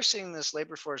 Now, we are seeing this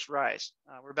labor force rise.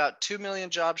 We're about 2 million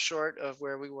jobs short of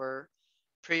where we were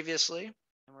previously,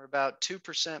 and we're about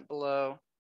 2% below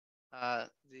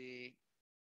the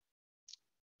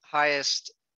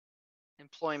highest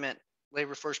employment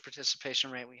labor force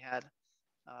participation rate we had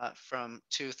from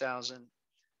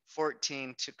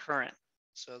 2014 to current.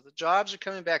 So the jobs are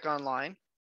coming back online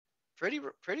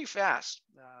pretty fast.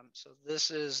 So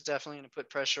this is definitely going to put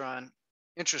pressure on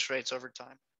interest rates over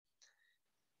time.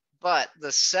 But the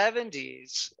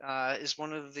 70s is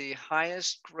one of the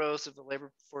highest growth of the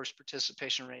labor force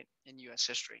participation rate in US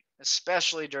history,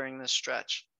 especially during this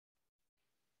stretch.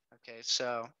 Okay,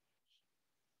 so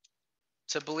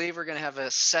to believe we're going to have a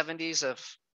 70s of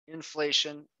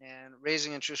inflation and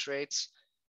raising interest rates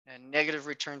and negative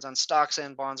returns on stocks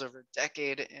and bonds over a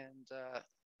decade, and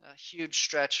a huge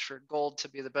stretch for gold to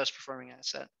be the best performing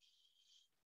asset.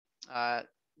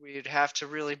 We'd have to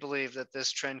really believe that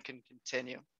this trend can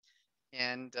continue.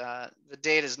 And the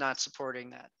data is not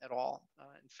supporting that at all.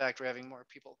 In fact, we're having more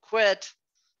people quit.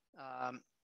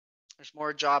 There's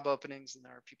more job openings than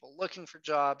there are people looking for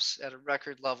jobs at a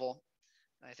record level.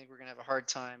 I think we're going to have a hard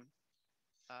time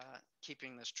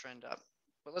keeping this trend up.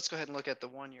 But let's go ahead and look at the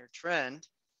one-year trend.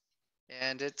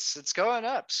 And it's going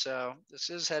up. So this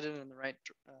is headed in the right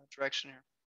direction here.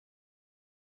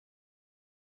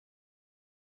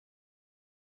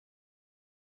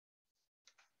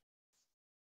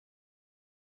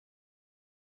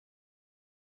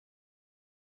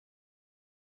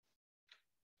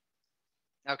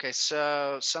 Okay,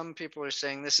 so some people are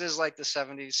saying this is like the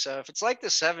 70s. So if it's like the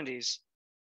 70s,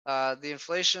 the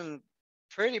inflation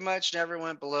pretty much never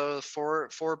went below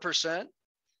 4%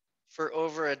 for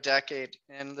over a decade,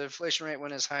 and the inflation rate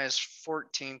went as high as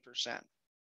 14%.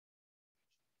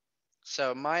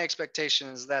 So my expectation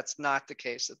is that's not the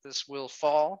case, that this will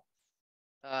fall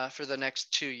for the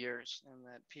next 2 years, and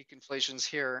that peak inflation's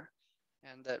here,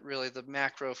 and that really the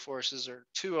macro forces are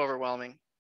too overwhelming.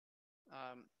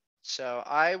 So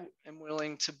I am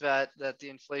willing to bet that the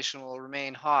inflation will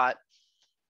remain hot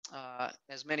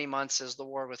as many months as the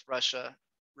war with Russia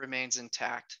remains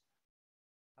intact.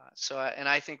 And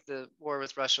I think the war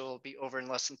with Russia will be over in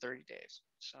less than 30 days.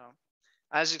 So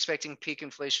I was expecting peak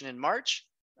inflation in March.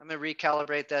 I'm going to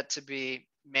recalibrate that to be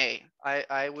May.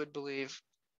 I would believe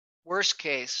worst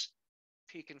case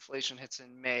peak inflation hits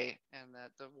in May, and that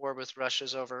the war with Russia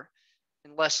is over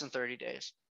in less than 30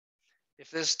 days. If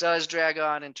this does drag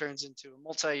on and turns into a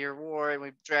multi-year war, and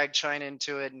we drag China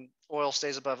into it, and oil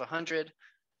stays above 100,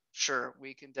 sure,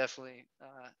 we can definitely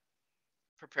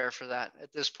prepare for that.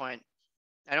 At this point,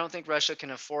 I don't think Russia can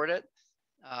afford it,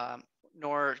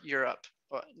 nor Europe.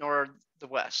 nor the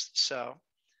West. So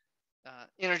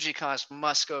energy costs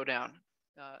must go down.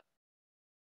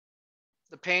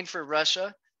 The pain for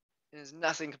Russia is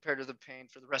nothing compared to the pain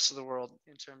for the rest of the world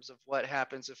in terms of what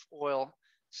happens if oil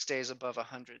stays above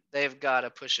 100. They've got to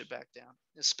push it back down,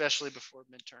 especially before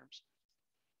midterms.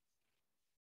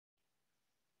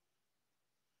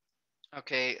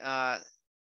 Okay,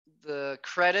 the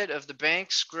credit of the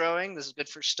banks growing. This is good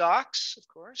for stocks, of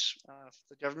course. If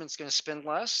the government's going to spend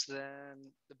less,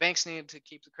 then the banks need to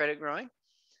keep the credit growing.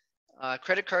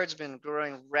 Credit cards have been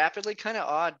growing rapidly, kind of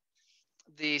odd.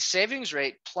 The savings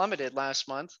rate plummeted last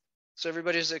month, so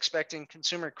everybody's expecting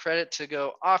consumer credit to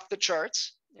go off the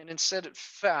charts, and instead it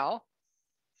fell.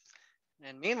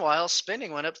 And meanwhile,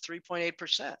 spending went up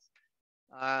 3.8%,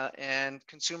 and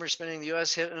consumer spending in the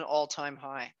U.S. hit an all-time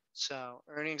high. So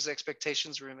earnings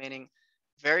expectations remaining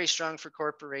very strong for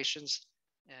corporations,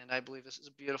 and I believe this is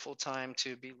a beautiful time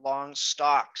to be long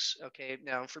stocks. Okay,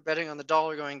 now for betting on the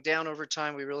dollar going down over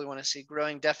time, we really want to see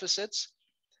growing deficits.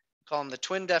 We call them the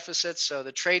twin deficits. So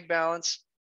the trade balance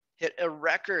hit a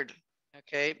record.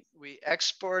 Okay, we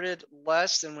exported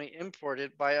less than we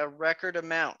imported by a record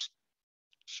amount.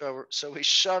 So we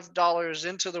shoved dollars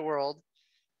into the world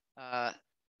at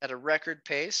a record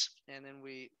pace, and then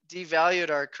we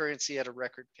devalued our currency at a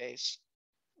record pace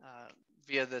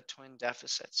via the twin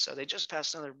deficits. So they just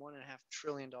passed another $1.5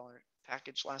 trillion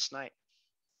package last night.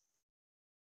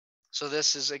 So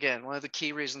this is, again, one of the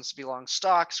key reasons to be long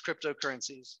stocks,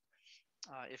 cryptocurrencies,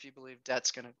 if you believe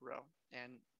debt's going to grow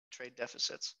and trade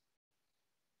deficits.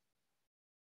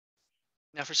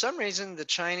 Now, for some reason, the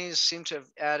Chinese seem to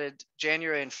have added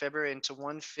January and February into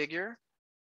one figure.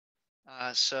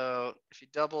 So if you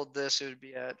doubled this, it would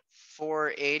be at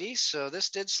 480. So this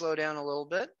did slow down a little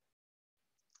bit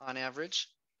on average.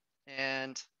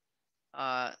 And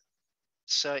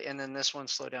and then this one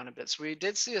slowed down a bit. So we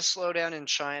did see a slowdown in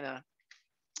China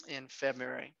in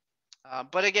February.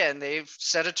 But again, they've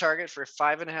set a target for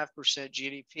 5.5%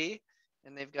 GDP,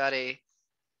 and they've got a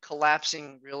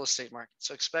collapsing real estate market.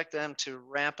 So expect them to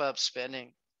ramp up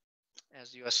spending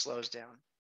as the U.S. slows down.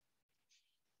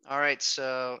 All right,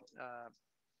 so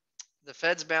the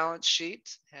Fed's balance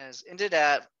sheet has ended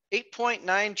at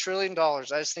 $8.9 trillion. I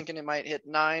was thinking it might hit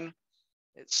 9.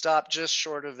 It stopped just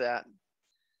short of that.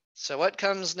 So what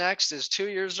comes next is 2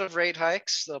 years of rate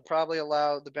hikes. They'll probably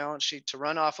allow the balance sheet to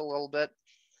run off a little bit.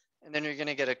 And then you're going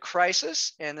to get a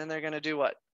crisis. And then they're going to do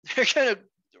what? They're going to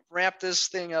ramp this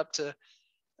thing up to,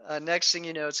 next thing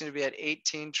you know, it's going to be at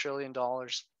 $18 trillion.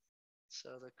 So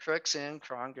the crooks in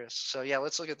Congress. So yeah,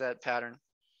 let's look at that pattern.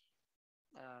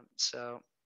 So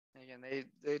again, they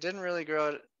didn't really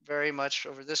grow it very much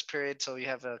over this period till you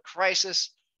have a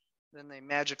crisis. Then they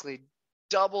magically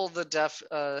double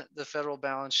the federal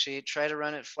balance sheet, try to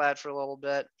run it flat for a little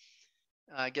bit,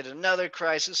 get another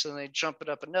crisis, and they jump it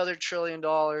up another $1 trillion.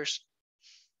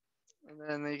 And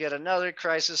then they get another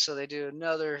crisis, so they do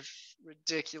another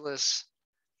ridiculous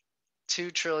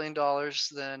 $2 trillion.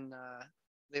 Then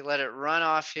they let it run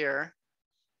off here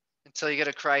until you get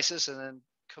a crisis, and then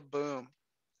kaboom.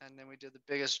 And then we did the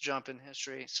biggest jump in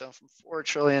history. So from 4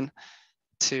 trillion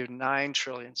to 9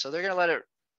 trillion. So they're going to let it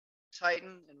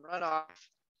tighten and run off,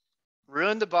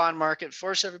 ruin the bond market,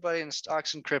 force everybody in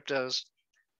stocks and cryptos,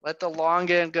 let the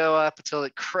long end go up until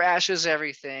it crashes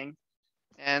everything.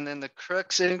 And then the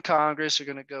crooks in Congress are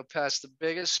going to go past the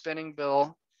biggest spending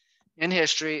bill in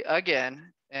history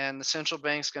again. And the central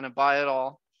bank's going to buy it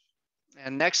all.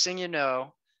 And next thing you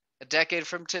know, a decade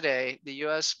from today, the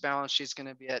US balance sheet is going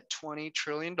to be at $20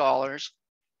 trillion,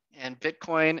 and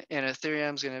Bitcoin and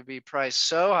Ethereum is going to be priced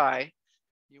so high,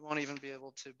 you won't even be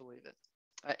able to believe it.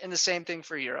 And the same thing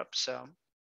for Europe. So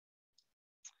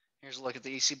here's a look at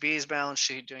the ECB's balance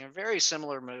sheet doing a very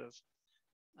similar move.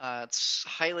 It's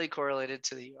highly correlated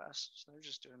to the US. So they're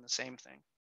just doing the same thing.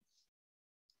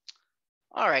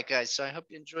 All right, guys. So I hope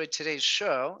you enjoyed today's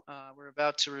show. We're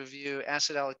about to review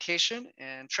asset allocation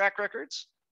and track records.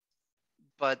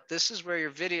 But this is where your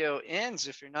video ends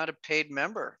if you're not a paid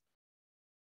member.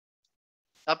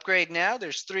 Upgrade now.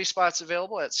 There's 3 spots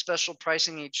available at special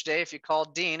pricing each day if you call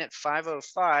Dean at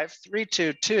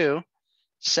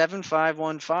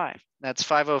 505-322-7515. That's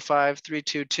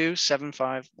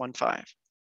 505-322-7515.